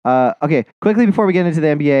page. Okay. Quickly before we get into the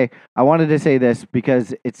NBA, I wanted to say this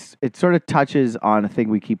because it sort of touches on a thing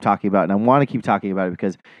we keep talking about, and I want to keep talking about it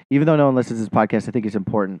because even though no one listens to this podcast, I think it's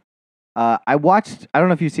important. I watched. I don't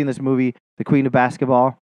know if you've seen this movie, The Queen of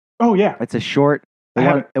Basketball. Oh yeah. It's a short.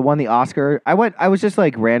 It won the Oscar. I was just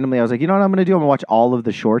like randomly. I was like, you know what I'm going to do? I'm going to watch all of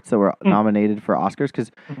the shorts that were nominated for Oscars because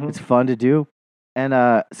it's fun to do. And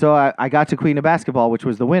so I got to Queen of Basketball, which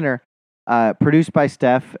was the winner. Produced by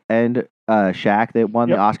Steph and Shaq. They won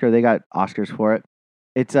the Oscar. They got Oscars for it.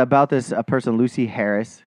 It's about this person, Lucy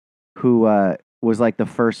Harris, who was like the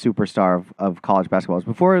first superstar of college basketball.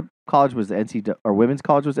 Before college was NCAA, or women's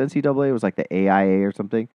college was NCAA. It was like the AIA or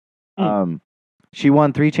something. She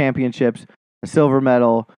won 3 championships, a silver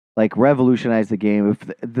medal, like revolutionized the game. If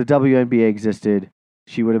the WNBA existed,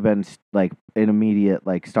 she would have been like an immediate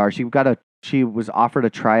like star. She was offered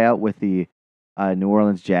a tryout with the New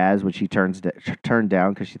Orleans Jazz, which she turned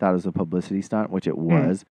down because she thought it was a publicity stunt, which it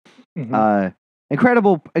was.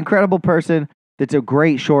 Incredible person. That's a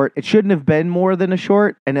great short. It shouldn't have been more than a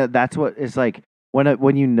short, and that's what is like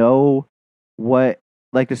when you know what,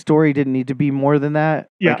 like, the story didn't need to be more than that.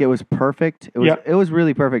 Yeah. Like, it was perfect. It was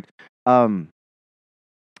really perfect.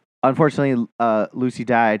 Unfortunately, Lucy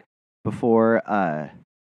died before the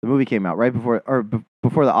movie came out, right before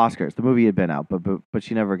before the Oscars. The movie had been out, but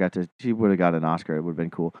she never got to. She would have got an Oscar. It would have been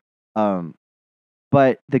cool.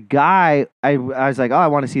 But the guy, I was like, oh, I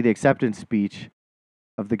want to see the acceptance speech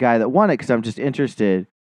of the guy that won it because I'm just interested.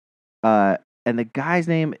 And the guy's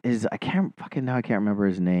name is I can't remember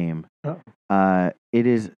his name. Oh. It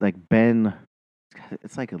is like Ben.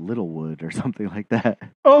 It's like a Littlewood or something like that.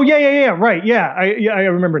 Oh yeah, right, yeah. I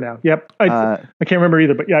remember now. Yep. I can't remember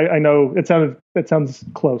either, but yeah, I know it sounds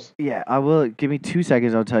close. Yeah, I will. Give me 2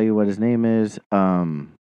 seconds. I'll tell you what his name is.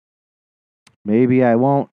 Maybe I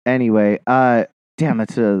won't. Anyway, damn,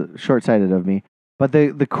 that's short-sighted of me. But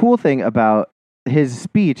the cool thing about his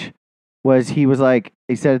speech was he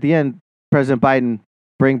said at the end, President Biden,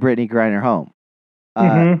 bring Brittany Griner home.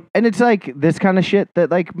 And it's like this kind of shit that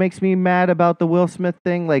like makes me mad about the Will Smith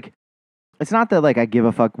thing. Like, it's not that like I give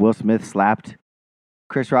a fuck Will Smith slapped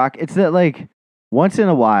Chris Rock. It's that like once in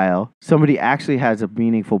a while somebody actually has a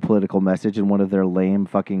meaningful political message in one of their lame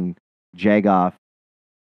fucking jagoff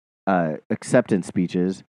acceptance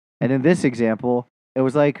speeches. And in this example, it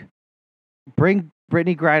was like, bring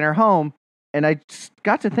Brittany Griner home. And I just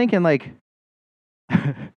got to thinking, like,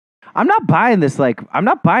 I'm not buying this. Like, I'm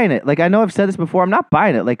not buying it. Like, I know I've said this before. I'm not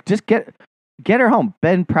buying it. Like, just get her home.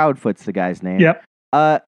 Ben Proudfoot's the guy's name. Yep.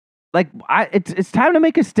 It's time to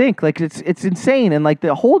make a stink. Like, it's insane. And like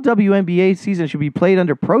the whole WNBA season should be played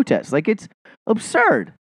under protest. Like, it's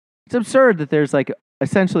absurd. It's absurd that there's like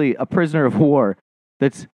essentially a prisoner of war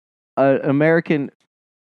that's an American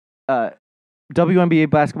WNBA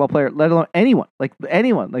basketball player, let alone anyone. Like,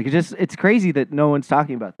 it's crazy that no one's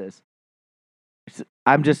talking about this.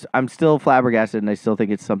 I'm still flabbergasted, and I still think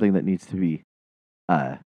it's something that needs to be,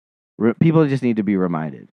 people just need to be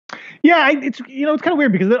reminded. Yeah, it's kind of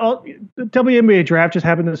weird because the WNBA draft just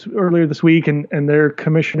happened earlier this week, and their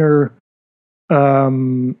commissioner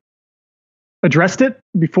addressed it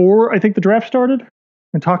before I think the draft started.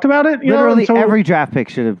 and talked about it. Literally every draft pick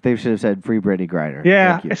should have said free Brittany Griner.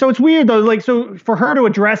 Yeah. So it's weird though. Like, so for her to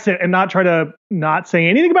address it and not try to not say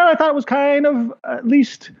anything about it, I thought it was kind of at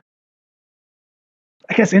least,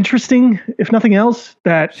 I guess, interesting, if nothing else.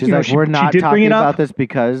 That she's like, we're not talking about this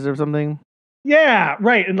because of something. Yeah,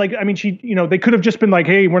 right. And like, I mean, they could have just been like,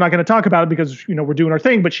 hey, we're not going to talk about it because we're doing our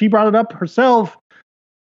thing. But she brought it up herself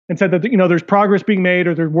and said that there's progress being made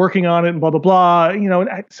or they're working on it and blah blah blah.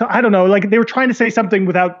 So I don't know. Like they were trying to say something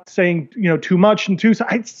without saying too much and too. So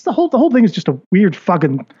the whole thing is just a weird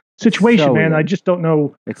fucking situation, so man. Weird. I just don't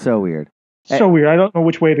know. It's so weird. So weird. I don't know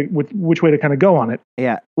which way to kind of go on it.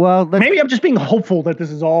 Yeah. Well, maybe I'm just being hopeful that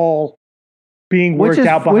this is all being worked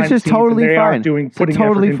out behind the scenes. Which is totally fine. It's a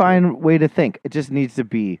totally fine way to think. It just needs to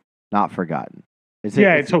be not forgotten.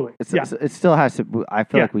 Totally. It still has to. I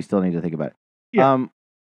feel like we still need to think about it. Yeah.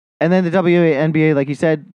 And then the WNBA, like you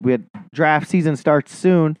said, we had draft season starts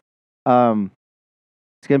soon. It's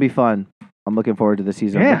gonna be fun. I'm looking forward to the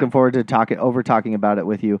season. I'm looking forward to talking about it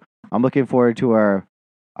with you. I'm looking forward to our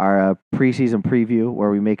preseason preview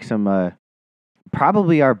where we make some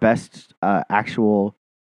probably our best actual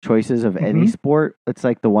choices of any sport. It's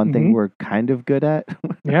like the one thing we're kind of good at.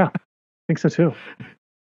 Yeah, I think so too.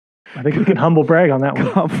 I think we can humble brag on that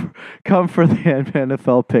one. Come for the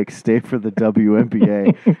NFL picks, stay for the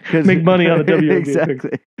WNBA. Make money on the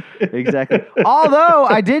WNBA. Exactly. Although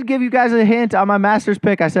I did give you guys a hint on my Masters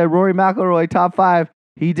pick. I said Rory McIlroy top 5.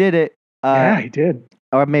 He did it. Yeah, he did.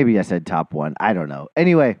 Or maybe I said top 1. I don't know.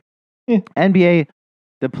 Anyway, NBA,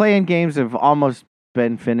 the play-in games have almost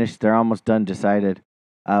been finished. They're almost done, decided.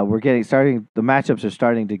 The matchups are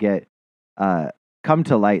starting to get come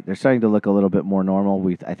to light. They're starting to look a little bit more normal.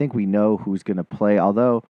 I think we know who's going to play.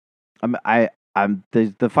 Although,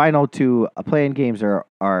 the final 2 play-in games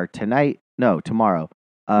are tonight. No, tomorrow.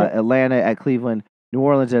 Atlanta at Cleveland, New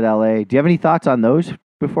Orleans at LA. Do you have any thoughts on those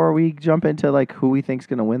before we jump into like who we think's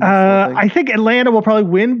going to win? This I think Atlanta will probably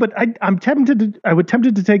win, but I'm tempted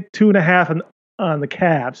to take 2.5 on the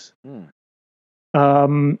Cavs.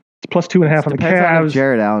 Plus 2.5 on the Cavs. On if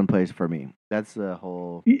Jared Allen plays for me. That's the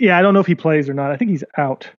whole. Yeah, I don't know if he plays or not. I think he's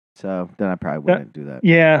out. So then I probably wouldn't do that.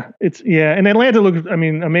 Yeah, and Atlanta looked,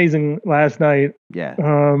 amazing last night. Yeah.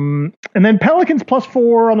 And then Pelicans plus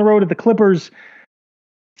 4 on the road at the Clippers.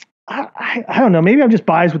 I don't know. Maybe I'm just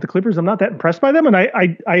biased with the Clippers. I'm not that impressed by them, and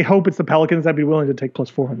I hope it's the Pelicans. I'd be willing to take plus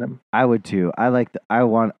 4 on them. I would too. I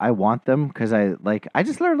want them because I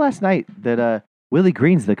just learned last night that Willie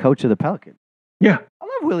Green's the coach of the Pelicans. Yeah, I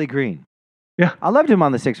love Willie Green. Yeah, I loved him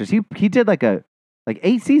on the Sixers. He did like 8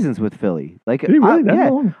 seasons with Philly. Like, did he really?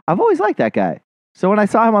 Long? I've always liked that guy. So when I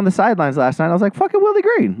saw him on the sidelines last night, I was like, "Fucking Willie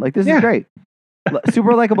Green! Like, this is great."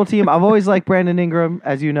 Super likable team. I've always liked Brandon Ingram,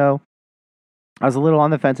 as you know. I was a little on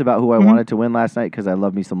the fence about who I wanted to win last night because I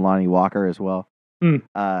love me some Lonnie Walker as well.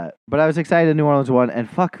 But I was excited New Orleans won, and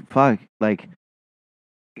fuck, like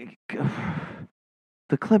the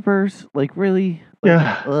Clippers, like really,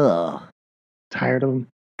 tired of them.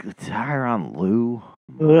 Tyronn Lue.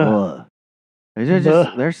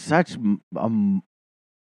 They're such.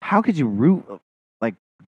 How could you root like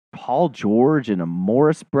Paul George and a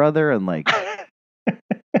Morris brother and like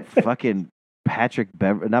fucking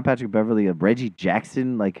not Patrick Beverly, Reggie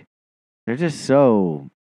Jackson? Like they're just so.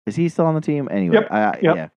 Is he still on the team? Anyway,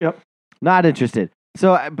 Yep. Not interested.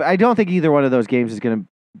 So I don't think either one of those games is going to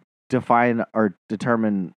define or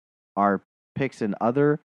determine our picks in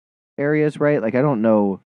other areas, right? Like I don't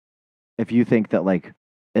know if you think that like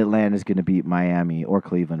Atlanta is going to beat Miami or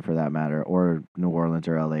Cleveland for that matter, or New Orleans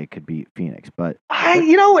or LA could beat Phoenix. But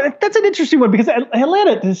that's an interesting one because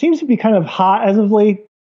Atlanta seems to be kind of hot as of late.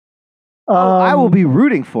 I will be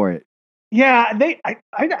rooting for it. Yeah,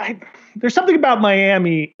 there's something about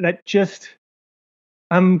Miami that just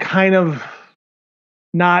I'm kind of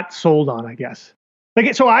not sold on, I guess.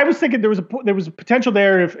 Like, so I was thinking there was a potential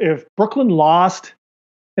there if Brooklyn lost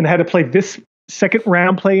and had to play this second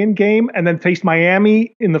round play-in game and then faced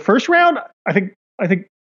Miami in the first round. I think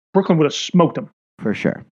Brooklyn would have smoked them for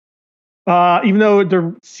sure. Even though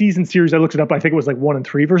their season series, I looked it up. I think it was like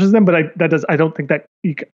 1-3 versus them, but I don't think that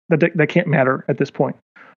can't matter at this point.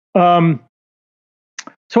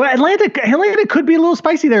 So Atlanta could be a little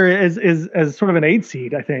spicy there as sort of an 8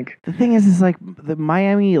 seed, I think. The thing is like the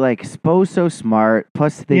Miami, like Spo's so smart.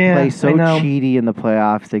 Plus they play so cheaty in the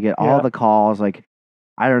playoffs. They get all the calls. Like,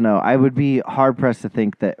 I don't know. I would be hard pressed to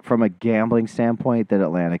think that from a gambling standpoint that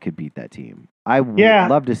Atlanta could beat that team. I would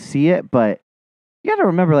love to see it, but you got to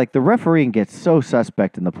remember, like the refereeing gets so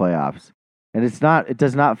suspect in the playoffs, and it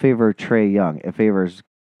does not favor Trae Young. It favors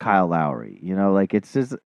Kyle Lowry. Like it's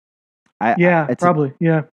just. Probably.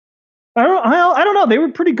 I don't know. They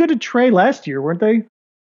were pretty good at Trae last year, weren't they?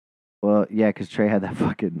 Well, yeah, because Trey had that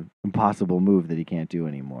fucking impossible move that he can't do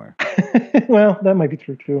anymore. Well, that might be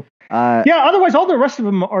true too. Well, Yeah. Otherwise, all the rest of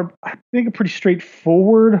them are, I think, pretty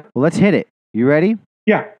straightforward. let's hit it. You ready?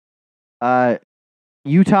 Yeah.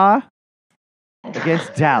 Utah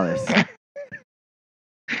against Dallas.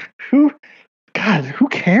 Who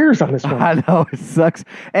cares on this one? I know it sucks.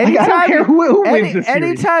 I don't care who wins this series.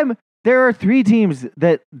 Anytime there are three teams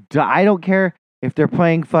that I don't care if they're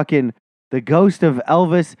playing fucking the ghost of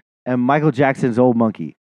Elvis and Michael Jackson's Old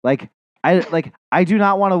Monkey. I do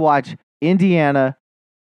not want to watch Indiana,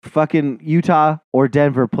 fucking Utah, or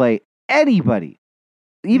Denver play anybody.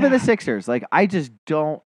 Even the Sixers. Like, I just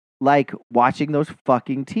don't like watching those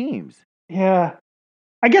fucking teams. Yeah.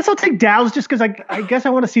 I guess I'll take Dallas just because I guess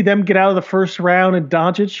I want to see them get out of the first round and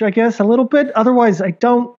Doncic, I guess, a little bit. Otherwise, I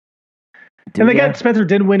don't. And they got Spencer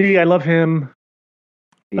Dinwiddie. I love him.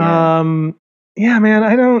 Yeah. Yeah, man,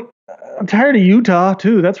 I'm tired of Utah,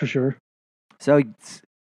 too. That's for sure. So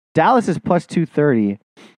Dallas is plus 230.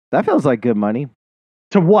 That feels like good money.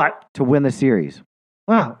 To what? To win the series.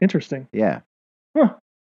 Wow, interesting. Yeah. Huh.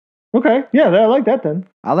 Okay. Yeah, I like that then.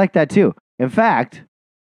 I like that too. In fact,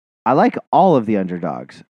 I like all of the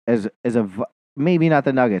underdogs maybe not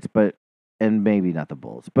the Nuggets, and maybe not the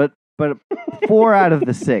Bulls, but 4 out of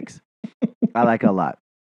the 6 I like a lot.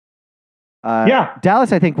 Yeah,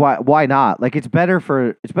 Dallas. I think why not? Like it's better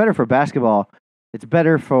for basketball. It's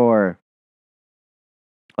better for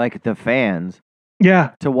like the fans.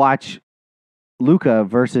 Yeah, to watch Luka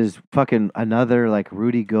versus fucking another like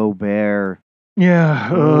Rudy Gobert.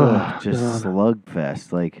 Yeah, just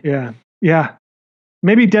slugfest. Like yeah.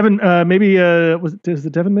 Maybe Devin. Is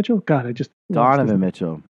it Devin Mitchell? God, I just Donovan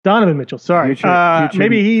Mitchell. Donovan Mitchell. Sorry.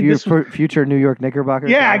 Future New York Knickerbocker.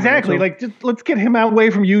 Yeah, Donovan exactly. Mitchell. Like, just let's get him away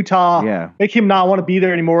from Utah. Yeah. Make him not want to be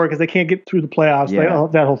there anymore because they can't get through the playoffs. Yeah.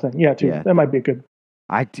 Like, that whole thing. Yeah, too. Yeah. That might be good.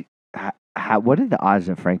 What are the odds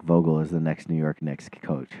that Frank Vogel is the next New York Knicks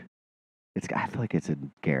coach? I feel like it's a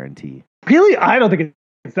guarantee. Really, I don't think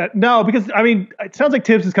it's that. No, because I mean, it sounds like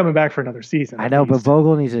Tibbs is coming back for another season. I know, but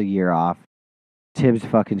Vogel needs a year off. Tibbs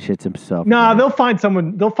fucking shits himself. No, they'll find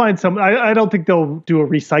someone. I don't think they'll do a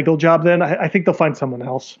recycle job then. I think they'll find someone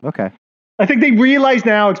else. Okay. I think they realize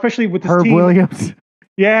now, especially with this Herb team. Williams.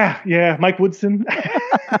 Yeah. Mike Woodson.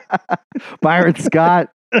 Byron Scott.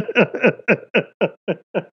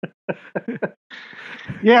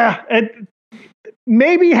 Yeah. And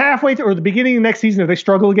maybe halfway through or the beginning of next season, if they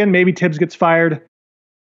struggle again, maybe Tibbs gets fired.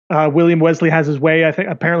 William Wesley has his way. I think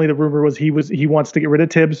apparently the rumor was he wants to get rid of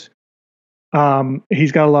Tibbs.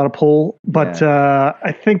 He's got a lot of pull, but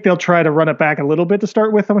I think they'll try to run it back a little bit to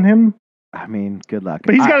start with on him. I mean, good luck.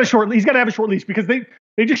 But he's got to have a short leash because they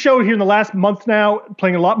just showed here in the last month now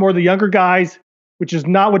playing a lot more of the younger guys, which is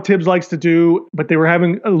not what Tibbs likes to do, but they were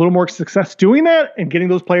having a little more success doing that and getting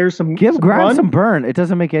those players some Grimes some burn. It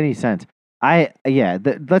doesn't make any sense. Let's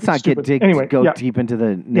not go deep into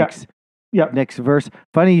the Knicks. Yeah. Knicks verse.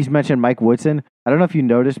 Funny you mentioned Mike Woodson. I don't know if you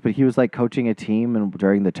noticed, but he was like coaching a team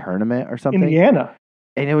during the tournament or something. Indiana.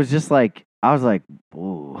 And it was just like, I was like,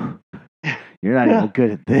 "Ooh, you're not even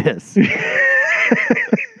good at this."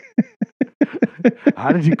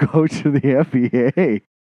 How did you go to the NBA?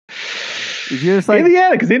 You're just like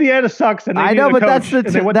Indiana, because Indiana sucks. And I know, but that's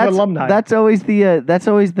alumni. That's always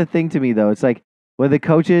the thing to me, though. It's like when the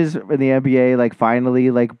coaches in the NBA like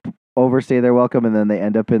finally like overstay their welcome, and then they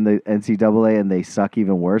end up in the NCAA and they suck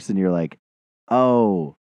even worse, and you're like,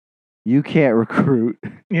 oh, you can't recruit.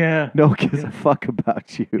 Yeah. No one gives a fuck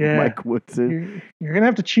about you, Mike Woodson. You're going to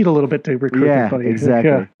have to cheat a little bit to recruit everybody.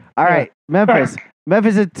 Exactly. Yeah. All right, Memphis. Right.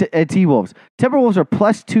 Memphis at T-Wolves. Timberwolves are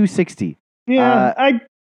plus 260. Yeah,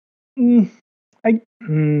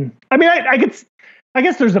 I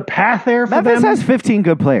guess there's a path there for Memphis them. has 15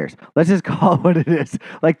 good players. Let's just call it what it is.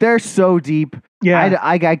 Like, they're so deep. Yeah.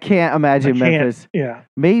 I can't imagine Memphis. Yeah.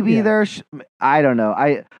 Maybe they're I don't know.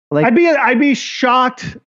 I'd be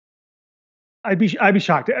shocked. I'd be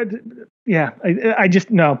shocked. Yeah. I just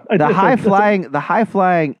no. The high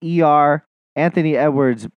flying ER Anthony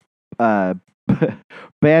Edwards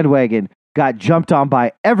bandwagon got jumped on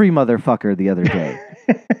by every motherfucker the other day.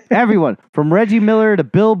 Everyone from Reggie Miller to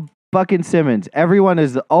Bill fucking Simmons. Everyone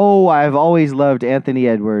is, I've always loved Anthony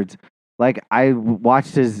Edwards. Like, I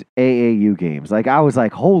watched his AAU games. Like, I was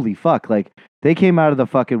like, holy fuck. Like, they came out of the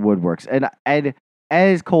fucking woodworks. And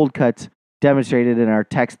as Cold Cuts demonstrated in our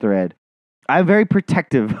text thread, I'm very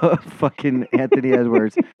protective of fucking Anthony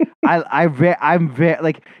Edwards. I'm very,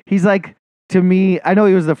 like, he's like, to me, I know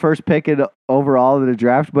he was the first pick overall in the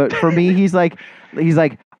draft, but for me, he's like,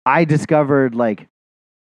 I discovered, like,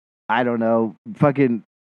 I don't know, fucking,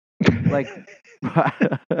 like,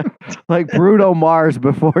 like Bruno Mars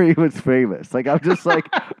before he was famous. Like I'm just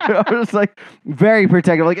like very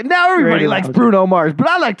protective. Like now everybody likes Bruno Mars, but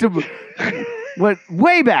I like to went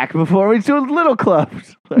way back before we doing little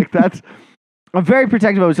clubs. Like I'm very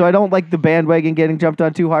protective of him, so I don't like the bandwagon getting jumped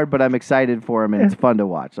on too hard, but I'm excited for him and it's fun to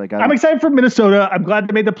watch. Like I'm excited for Minnesota. I'm glad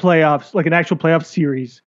they made the playoffs, like an actual playoff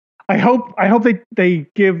series. I hope they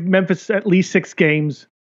give Memphis at least 6 games.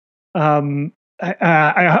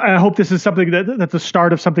 I hope this is something that's the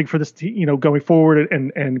start of something for this team, going forward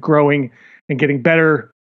and growing and getting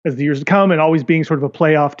better as the years to come and always being sort of a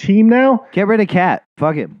playoff team now. Get rid of Cat.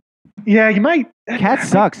 Fuck him. Yeah, you might. Cat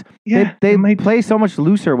sucks. Yeah, they play so much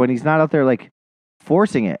looser when he's not out there like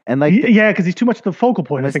forcing it and like because he's too much the focal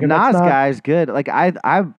point. This Nas guy's good. Like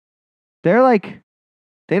they're like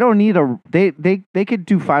they don't need they could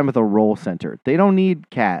do fine with a role center. They don't need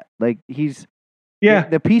Cat. Like he's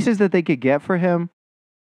the pieces that they could get for him,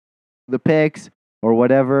 the picks or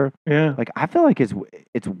whatever. Yeah, like I feel like it's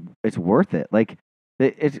worth it. Like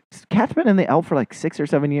Cat's been in the L for like 6 or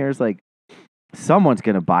 7 years. Like someone's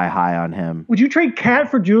gonna buy high on him. Would you trade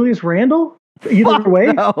Cat for Julius Randle? Either way?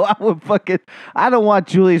 No, I don't want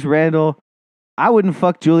Julius Randle. I wouldn't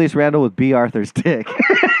fuck Julius Randle with B. Arthur's dick.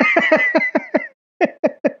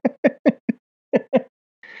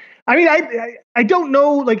 I mean, I don't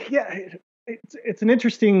know. Like, it's an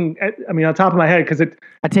interesting. I mean, on top of my head, because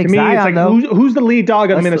I take to me, Zion, it's like who's the lead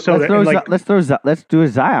dog on Minnesota? Let's do a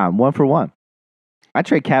Zion 1-for-1. I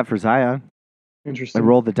trade Cat for Zion. Interesting. And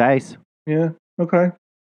roll the dice. Yeah. Okay.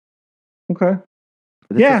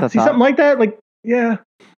 See something like that. Like, yeah.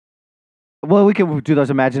 Well, we can do those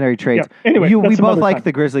imaginary trades. Yeah. Anyway, we both like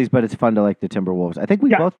the Grizzlies, but it's fun to like the Timberwolves. I think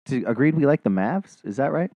we both agreed we like the Mavs. Is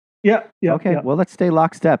that right? Yeah. Okay. Well, let's stay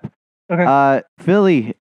lockstep. Okay.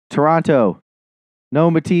 Philly, Toronto,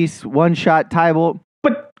 no Matisse, one shot Tybalt.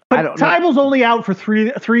 But Tybalt's only out for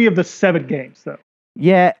three of the 7 games, though.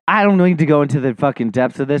 Yeah, I don't need to go into the fucking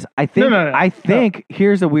depths of this. I think I think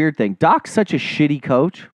here's a weird thing. Doc's such a shitty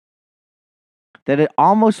coach that it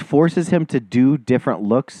almost forces him to do different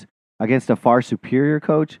looks against a far superior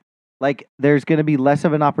coach. Like there's going to be less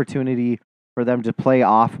of an opportunity for them to play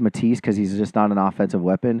off Matisse because he's just not an offensive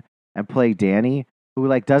weapon, and play Danny, who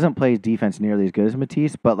like doesn't play defense nearly as good as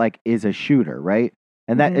Matisse, but like is a shooter, right?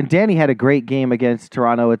 And and Danny had a great game against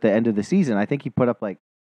Toronto at the end of the season. I think he put up like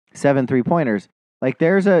 7 3-pointers. Like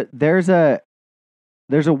there's a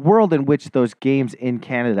world in which those games in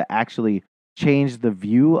Canada actually change the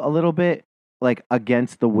view a little bit, like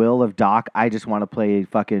against the will of Doc. I just want to play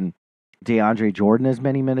fucking DeAndre Jordan as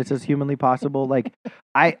many minutes as humanly possible. Like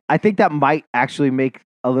I think that might actually make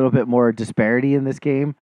a little bit more disparity in this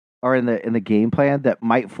game or in the game plan that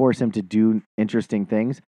might force him to do interesting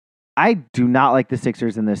things. I do not like the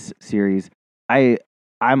Sixers in this series.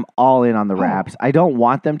 I'm all in on the Raps. I don't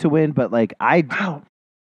want them to win, but like I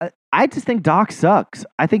just think Doc sucks.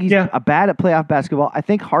 I think he's bad at playoff basketball. I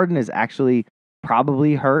think Harden is actually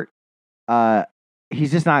probably hurt.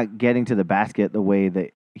 He's just not getting to the basket the way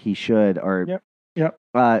that he should. Or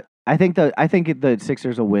I think the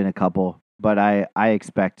Sixers will win a couple, but I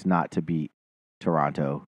expect not to beat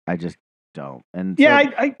Toronto. I just don't. And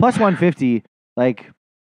I plus 150, like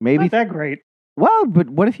maybe not that great. Well, but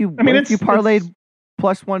what if you parlayed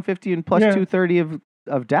plus 150 and plus 230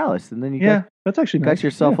 of Dallas, and then you that's actually got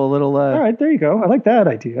yourself a little. All right, there you go. I like that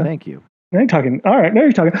idea. Thank you. Now you're talking. All right, now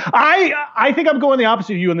you're talking. I think I'm going the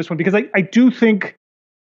opposite of you on this one because I do think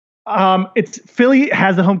it's Philly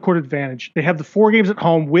has the home court advantage. They have the 4 games at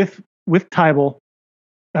home with Tybalt.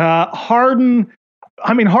 Harden.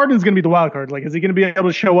 I mean, Harden's going to be the wild card. Like, is he going to be able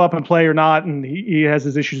to show up and play or not? And he has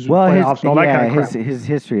his issues with playoffs and all that kind of crap. His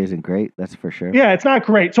history isn't great. That's for sure. Yeah, it's not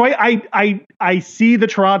great. So I see the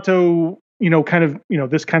Toronto, kind of,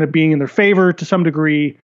 this kind of being in their favor to some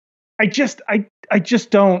degree. I just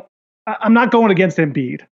don't. I'm not going against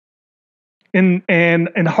Embiid.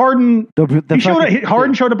 And Harden,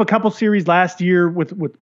 Harden showed up a couple series last year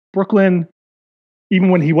with Brooklyn. Even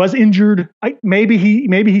when he was injured, maybe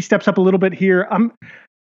he steps up a little bit here.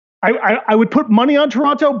 I would put money on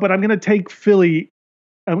Toronto, but I'm going to take Philly.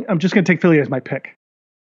 I'm just going to take Philly as my pick.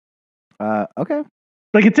 Okay.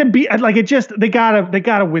 Like it's they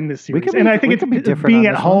gotta win this series, and I think it's being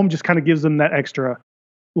at home just kind of gives them that extra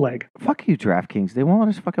leg. Fuck you, DraftKings. They won't let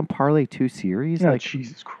us fucking parlay 2 series. Oh,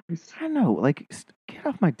 Jesus Christ! I know. Like, get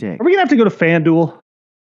off my dick. Are we gonna have to go to FanDuel,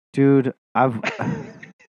 dude?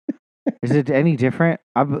 Is it any different?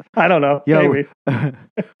 I don't know. Maybe.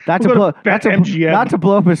 not to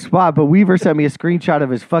blow up his spot, but Weaver sent me a screenshot of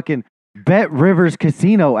his fucking Bet Rivers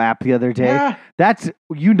Casino app the other day. Yeah. That's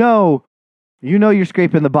You know you're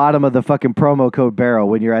scraping the bottom of the fucking promo code barrel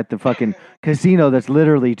when you're at the fucking casino that's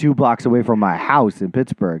literally 2 blocks away from my house in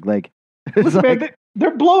Pittsburgh. Like, listen, man,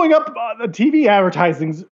 they're blowing up the TV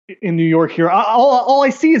advertisings in New York here. All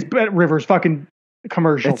I see is Bet Rivers fucking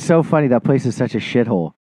commercials. It's so funny. That place is such a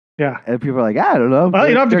shithole. Yeah. And people are like, I don't know. Well,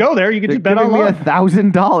 you don't have to go there. You can just bet online.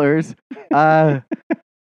 $1,000.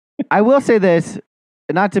 I will say this,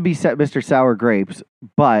 not to be Mr. Sour Grapes,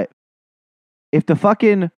 but if the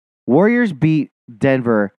fucking Warriors beat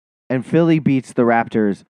Denver and Philly beats the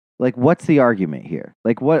Raptors, like, what's the argument here?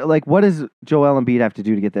 Like, what does Joel Embiid have to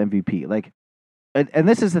do to get the MVP? Like, and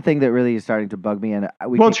this is the thing that really is starting to bug me. And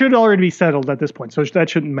it should already be settled at this point, so that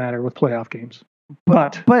shouldn't matter with playoff games.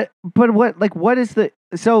 But what is the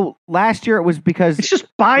so last year it was because it's just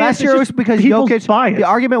bias. Last year it was because Jokic. Bias. The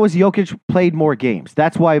argument was Jokic played more games.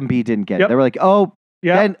 That's why Embiid didn't get it. They were like, but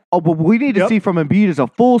we need to see from Embiid is a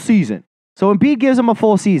full season. So Embiid gives him a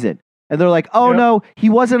full season, and they're like, no, he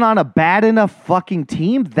wasn't on a bad enough fucking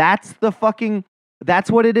team. That's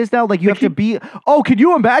what it is now. Like you have to be. Oh, can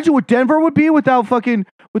you imagine what Denver would be without Jokic?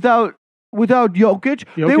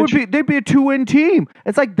 They'd be a 2-win team.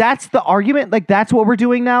 It's like that's the argument. Like that's what we're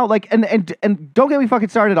doing now. Like and don't get me fucking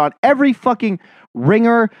started on every fucking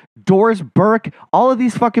Ringer, Doris Burke, all of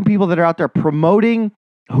these fucking people that are out there promoting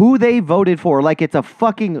who they voted for. Like it's a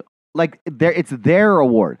fucking it's their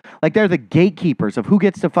award. Like they're the gatekeepers of who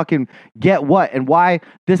gets to fucking get what and why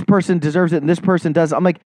this person deserves it and this person does. I'm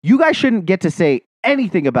like, you guys shouldn't get to say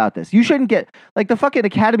anything about this. You shouldn't get like the fucking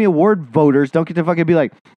Academy Award voters don't get to fucking be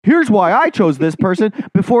like, here's why I chose this person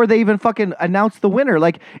before they even fucking announce the winner.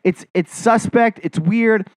 Like it's suspect. It's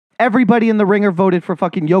weird. Everybody in the Ringer voted for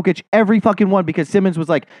fucking Jokic. Every fucking one because Simmons was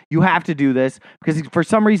like, you have to do this because for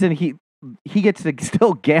some reason he gets to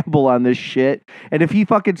still gamble on this shit. And if he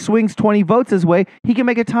fucking swings 20 votes his way, he can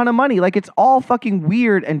make a ton of money. Like it's all fucking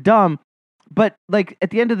weird and dumb. But like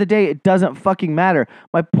at the end of the day, it doesn't fucking matter.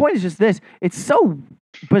 My point is just this. It's so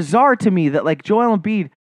bizarre to me that like Joel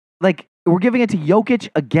Embiid, like we're giving it to Jokic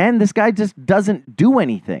again. This guy just doesn't do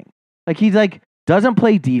anything. Like he's like doesn't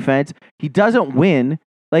play defense. He doesn't win.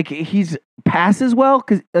 Like he's passes well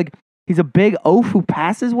because like he's a big oaf who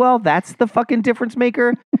passes well. That's the fucking difference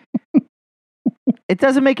maker. It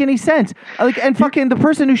doesn't make any sense. Like, and fucking the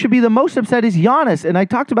person who should be the most upset is Giannis. And I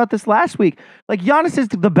talked about this last week. Like, Giannis is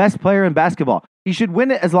the best player in basketball. He should win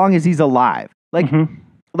it as long as he's alive. Like,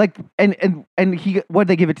 and he, what,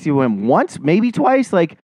 they give it to him once, maybe twice?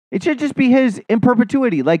 Like, it should just be his in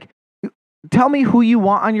perpetuity. Like, tell me who you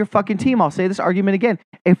want on your fucking team. I'll say this argument again.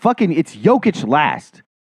 It's Jokic last.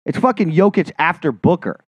 It's fucking Jokic after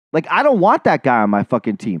Booker. Like, I don't want that guy on my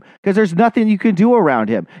fucking team because there's nothing you can do around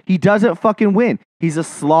him. He doesn't fucking win. He's a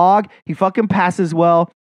slog. He fucking passes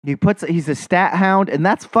well. He's a stat hound, and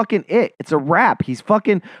that's fucking it. It's a wrap. He's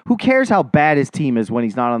fucking, who cares how bad his team is when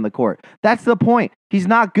he's not on the court? That's the point. He's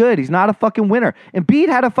not good. He's not a fucking winner. Embiid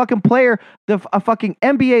had a fucking player, a fucking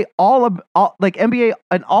NBA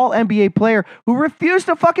an all NBA player who refused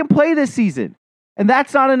to fucking play this season. And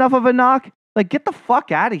that's not enough of a knock. Like, get the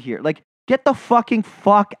fuck out of here. Like, get the fucking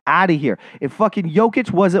fuck out of here. If fucking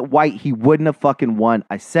Jokic wasn't white, he wouldn't have fucking won.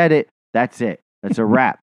 I said it. That's it. That's a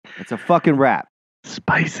wrap. That's a fucking wrap.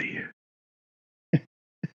 Spicy.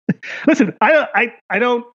 Listen, I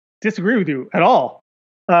don't disagree with you at all.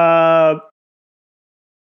 I'm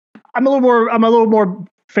a little more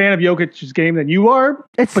fan of Jokic's game than you are.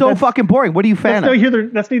 It's so fucking boring. What are you fan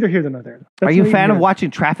of? That's neither here nor there. Are you a fan of watching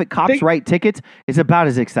traffic cops write tickets? It's about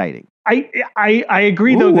as exciting. I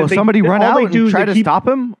agree though. Will somebody run out and try to stop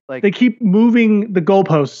him? Like, they keep moving the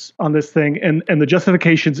goalposts on this thing and the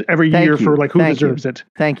justifications every year for like who deserves it.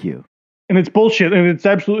 Thank you. And it's bullshit and it's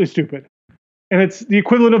absolutely stupid. And it's the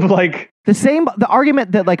equivalent of like the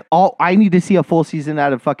argument that like I need to see a full season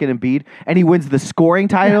out of fucking Embiid and he wins the scoring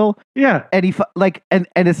title. Yeah. And he and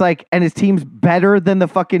it's like, and his team's better than the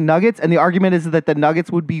fucking Nuggets. And the argument is that the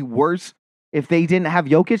Nuggets would be worse if they didn't have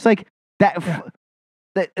Jokic. Like that. Yeah.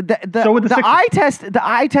 The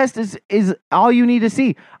eye test is all you need to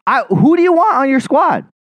see. Who do you want on your squad?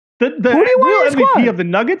 The real MVP of the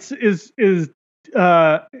Nuggets is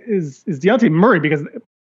Dejounte Murray because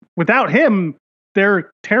without him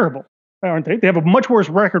they're terrible, aren't they? They have a much worse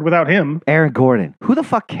record without him. Aaron Gordon. Who the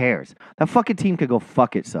fuck cares? That fucking team could go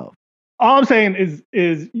fuck itself. All I'm saying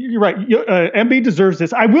is you're right. Embiid deserves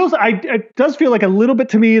this. It does feel like a little bit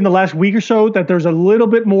to me in the last week or so that there's a little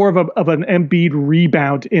bit more of an Embiid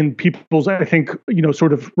rebound in people's, I think,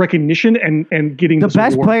 sort of recognition and getting the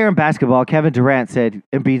best award. Player in basketball. Kevin Durant said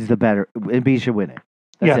Embiid should win it.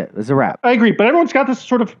 That's it. That's a wrap. I agree, but everyone's got this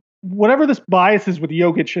sort of whatever this bias is with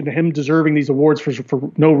Jokic and him deserving these awards for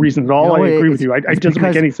no reason at all, I agree with you. It doesn't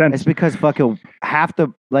make any sense. It's because fucking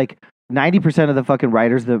 90% of the fucking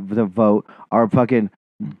writers that vote are fucking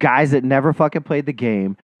guys that never fucking played the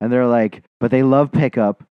game, and they're like, but they love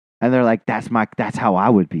pickup, and they're like, that's how I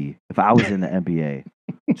would be if I was in the NBA,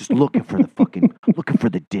 just looking for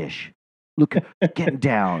the dish, getting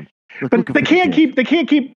down. But they can't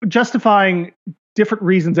keep justifying different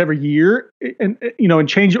reasons every year, and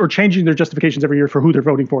changing their justifications every year for who they're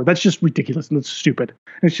voting for. That's just ridiculous and it's stupid.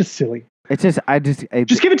 And it's just silly. It's just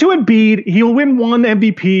just give it to Embiid. He'll win one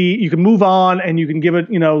MVP. You can move on, and you can give it.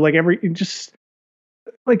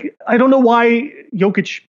 I don't know why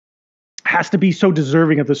Jokic has to be so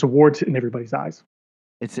deserving of this award in everybody's eyes.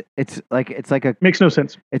 It's like a makes no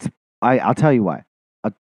sense. I'll tell you why.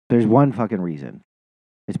 There's one fucking reason.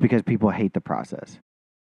 It's because people hate the process,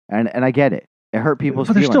 and I get it. It hurt people's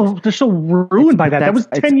feelings. They're still ruined by that. That was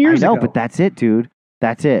 10 years ago. But that's it, dude.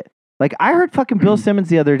 That's it. Like, I heard fucking Bill Simmons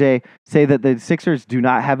the other day say that the Sixers do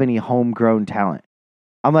not have any homegrown talent.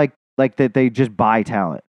 I'm like that they just buy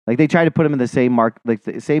talent. Like, they try to put him in the same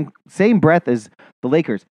the same breath as the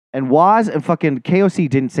Lakers. And Waz and fucking KOC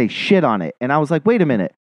didn't say shit on it. And I was like, wait a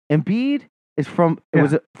minute. Embiid is from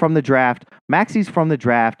the draft. Maxi's from the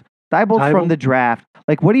draft. Thibault's from the draft.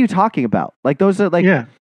 Like, what are you talking about? Like, those are like,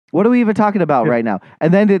 what are we even talking about right now?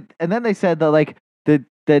 And then they said that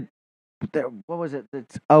what was it?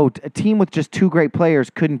 A team with just two great players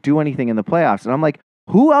couldn't do anything in the playoffs. And I'm like,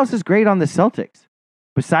 who else is great on the Celtics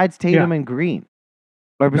besides Tatum and Green?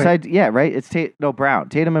 Or besides, right? It's Brown.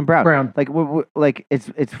 Tatum and Brown. Like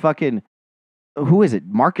it's fucking, who is it?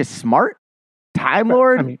 Marcus Smart? Time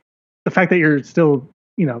Lord? I mean, the fact that you're still,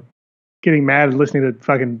 getting mad and listening to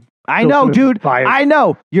fucking. I know, dude. I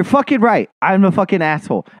know. You're fucking right. I'm a fucking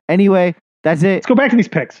asshole. Anyway, that's it. Let's go back to these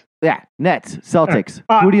picks. Yeah, Nets, Celtics.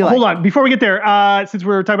 Who do you like? Hold on, before we get there, since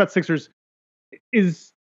we're talking about Sixers,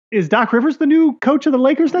 is Doc Rivers the new coach of the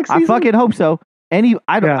Lakers next season? I fucking hope so.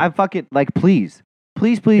 I fucking like, please,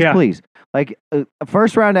 like a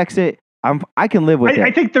first round exit. I can live with it.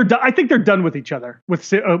 I think they're done with each other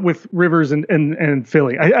with Rivers and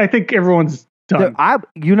Philly. I think everyone's done.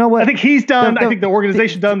 You know what? I think he's done. I think the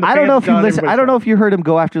organization's done. I don't know if you listen. I don't know if you heard him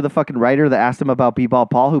go after the fucking writer that asked him about B-Ball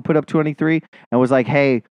Paul, who put up 23 and was like,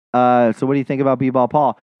 hey. So what do you think about B-Ball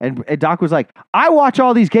Paul? And Doc was like, I watch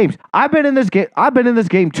all these games. I've been in this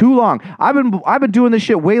game too long. I've been doing this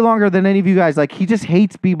shit way longer than any of you guys. Like, he just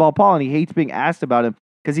hates B-Ball Paul and he hates being asked about him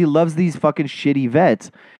because he loves these fucking shitty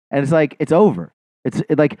vets. And it's like, it's over. It's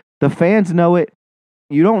like the fans know it.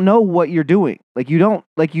 You don't know what you're doing. Like, you don't,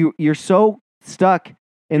 like, you're so stuck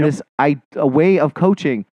in this a way of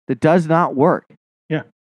coaching that does not work. Yeah.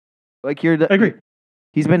 Like, I agree.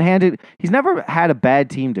 He's never had a bad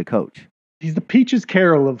team to coach. He's the Peaches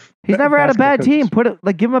Carroll of. He's never had a bad team.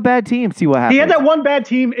 Give him a bad team. See what happens. He had that one bad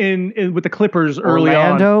team in with the Clippers early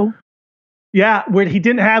Orlando. on. Yeah, where he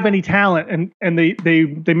didn't have any talent, and they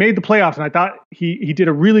made the playoffs, and I thought he did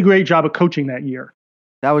a really great job of coaching that year.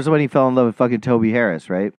 That was when he fell in love with fucking Toby Harris,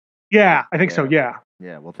 right? Yeah, I think so. Yeah.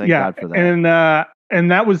 Yeah. Well, thank God for that.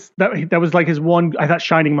 And that was like his one, I thought,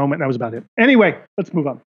 shining moment. That was about it. Anyway, let's move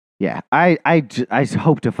on. Yeah, I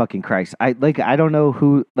hope to fucking Christ. I don't know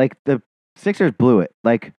who, like, the Sixers blew it.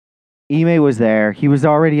 Like, Ime was there. He was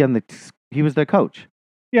already he was their coach.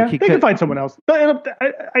 Yeah, they can find someone else.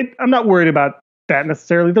 I'm not worried about that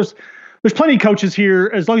necessarily. There's plenty of coaches here.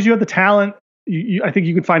 As long as you have the talent, I think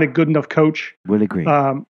you can find a good enough coach. Would agree.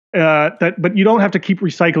 But you don't have to keep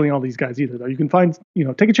recycling all these guys either, though. You can find,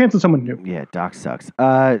 take a chance on someone new. Yeah, Doc sucks.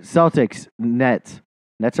 Celtics, Nets.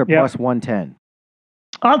 Nets are plus 110.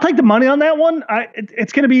 I'll take the money on that one.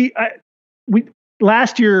 It's going to be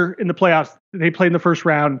last year in the playoffs, they played in the first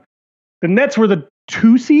round. The Nets were the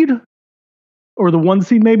 2 seed or the 1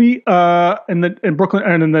 seed maybe, and Brooklyn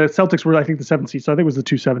and then the Celtics were, I think, the 7 seed. So I think it was the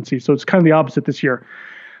 2-7 seed. So it's kind of the opposite this year.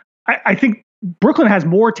 I think Brooklyn has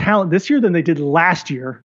more talent this year than they did last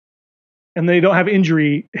year, and they don't have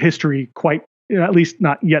injury history quite, at least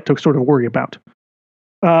not yet, to sort of worry about.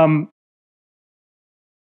 I'm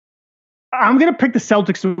going to pick the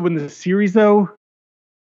Celtics to win the series, though.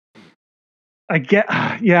 I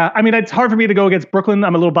mean, it's hard for me to go against Brooklyn.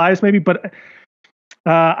 I'm a little biased, maybe, but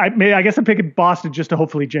I guess I'm picking Boston just to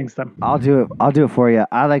hopefully jinx them. I'll do it for you.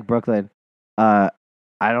 I like Brooklyn. I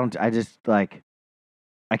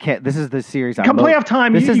can't. This is the series. Come playoff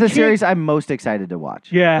time. This is the series I'm most excited to watch.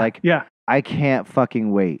 Yeah. I can't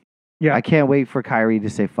fucking wait. Yeah. I can't wait for Kyrie to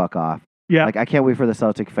say fuck off. Yeah. Like, I can't wait for the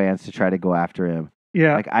Celtic fans to try to go after him.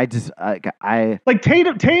 Yeah. Like,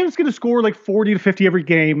 Tatum's going to score like 40 to 50 every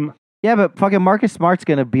game. Yeah, but fucking Marcus Smart's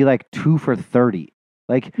going to be like 2 for 30.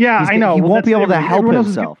 Like, Yeah, I know. He Well, won't be that's able to every- help everyone else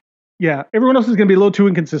is himself. Yeah, everyone else is going to be a little too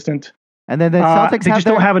inconsistent. And then the Celtics they just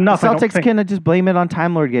don't have enough. The I don't Celtics think. can just blame it on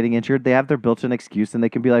Time Lord getting injured. They have their built-in excuse, and they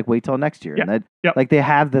can be like, "Wait till next year." Yeah, And that, yep. like, they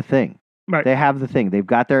have the thing. Right. They have the thing. They've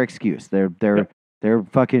got their excuse. They're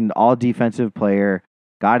fucking all defensive player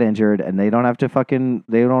got injured, and they don't have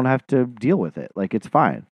to deal with it. Like, it's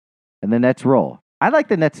fine. And the Nets roll. I like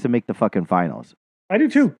the Nets to make the fucking finals. I do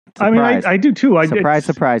too. Surprise. I do too.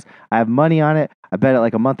 Surprise. I have money on it. I bet it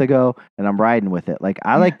like a month ago, and I'm riding with it. Like,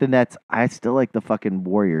 I like the Nets. I still like the fucking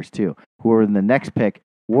Warriors, too, who are in the next pick.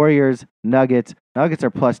 Warriors, Nuggets. Nuggets are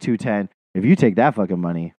plus 210. If you take that fucking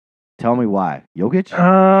money, tell me why. Jokic?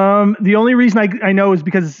 The only reason I know is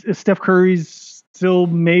because Steph Curry's still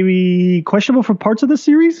maybe questionable for parts of the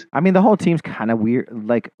series. I mean, the whole team's kind of weird,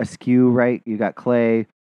 like askew, right? You got Clay,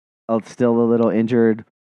 still a little injured.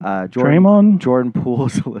 Jordan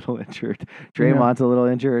Poole's a little injured. Draymond's a little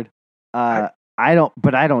injured. I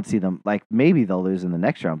don't see them, like, maybe they'll lose in the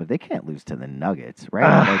next round, but they can't lose to the Nuggets,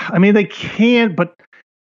 right? I mean, they can't, but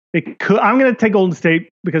they could. I'm going to take Golden State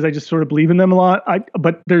because I just sort of believe in them a lot.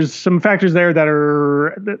 But there's some factors there that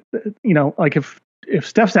are, like if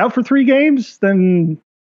Steph's out for 3 games, then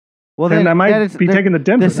I might be taking the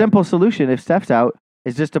Denver. The simple solution, if Steph's out,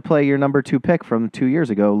 is just to play your number 2 pick from 2 years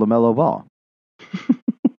ago, LaMelo Ball.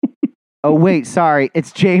 Oh, wait, sorry.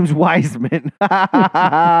 It's James Wiseman.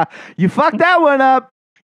 You fucked that one up.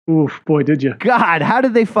 Oof, boy, did you. God, how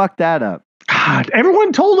did they fuck that up? God,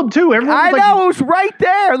 everyone told them too. I know, it was right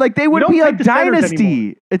there. Like, they would be a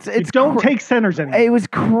dynasty. Don't take centers anymore. It was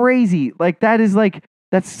crazy. Like,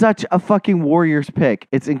 that's such a fucking Warriors pick.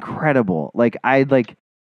 It's incredible. Like,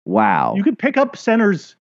 wow. You could pick up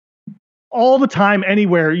centers all the time,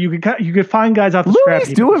 anywhere. You could find guys out the scrap heap.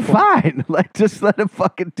 Louis doing fine. Like, just let him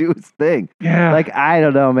fucking do his thing. Yeah. Like, I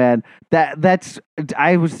don't know, man.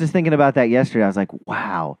 I was just thinking about that yesterday. I was like,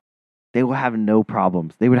 wow, they will have no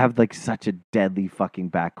problems. They would have like such a deadly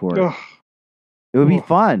fucking backcourt. Ugh. It would be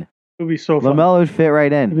fun. It would be so fun. LaMelo would fit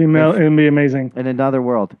right in. It'd be amazing. In another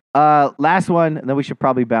world. Last one, and then we should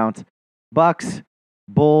probably bounce. Bucks,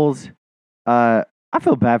 Bulls. I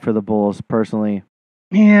feel bad for the Bulls personally.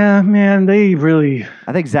 Yeah, man, they really.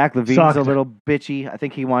 I think Zach LaVine's a little bitchy. I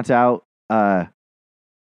think he wants out. I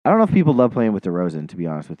don't know if people love playing with DeRozan, to be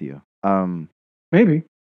honest with you. Maybe.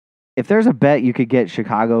 If there's a bet you could get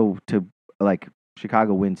Chicago to, like,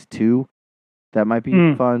 Chicago wins 2, that might be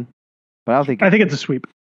fun. But I think it's a sweep.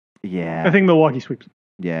 Yeah. I think Milwaukee sweeps.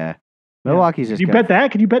 Yeah. Milwaukee's just. Could you bet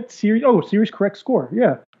that? Could you bet series? Oh, series correct score.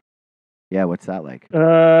 Yeah. Yeah, what's that like?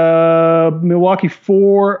 Milwaukee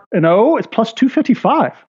 4-0. It's plus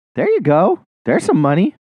 255. There you go. There's some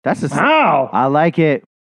money. Wow. I like it.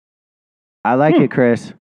 I like it,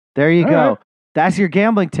 Chris. There you go. Right. That's your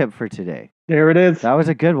gambling tip for today. There it is. That was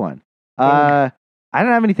a good one. I don't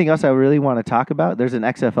have anything else I really want to talk about. There's an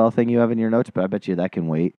XFL thing you have in your notes, but I bet you that can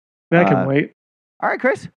wait. That can wait. All right,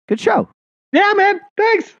 Chris. Good show. Yeah, man.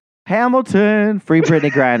 Thanks. Hamilton. Free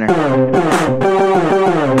Brittany Griner.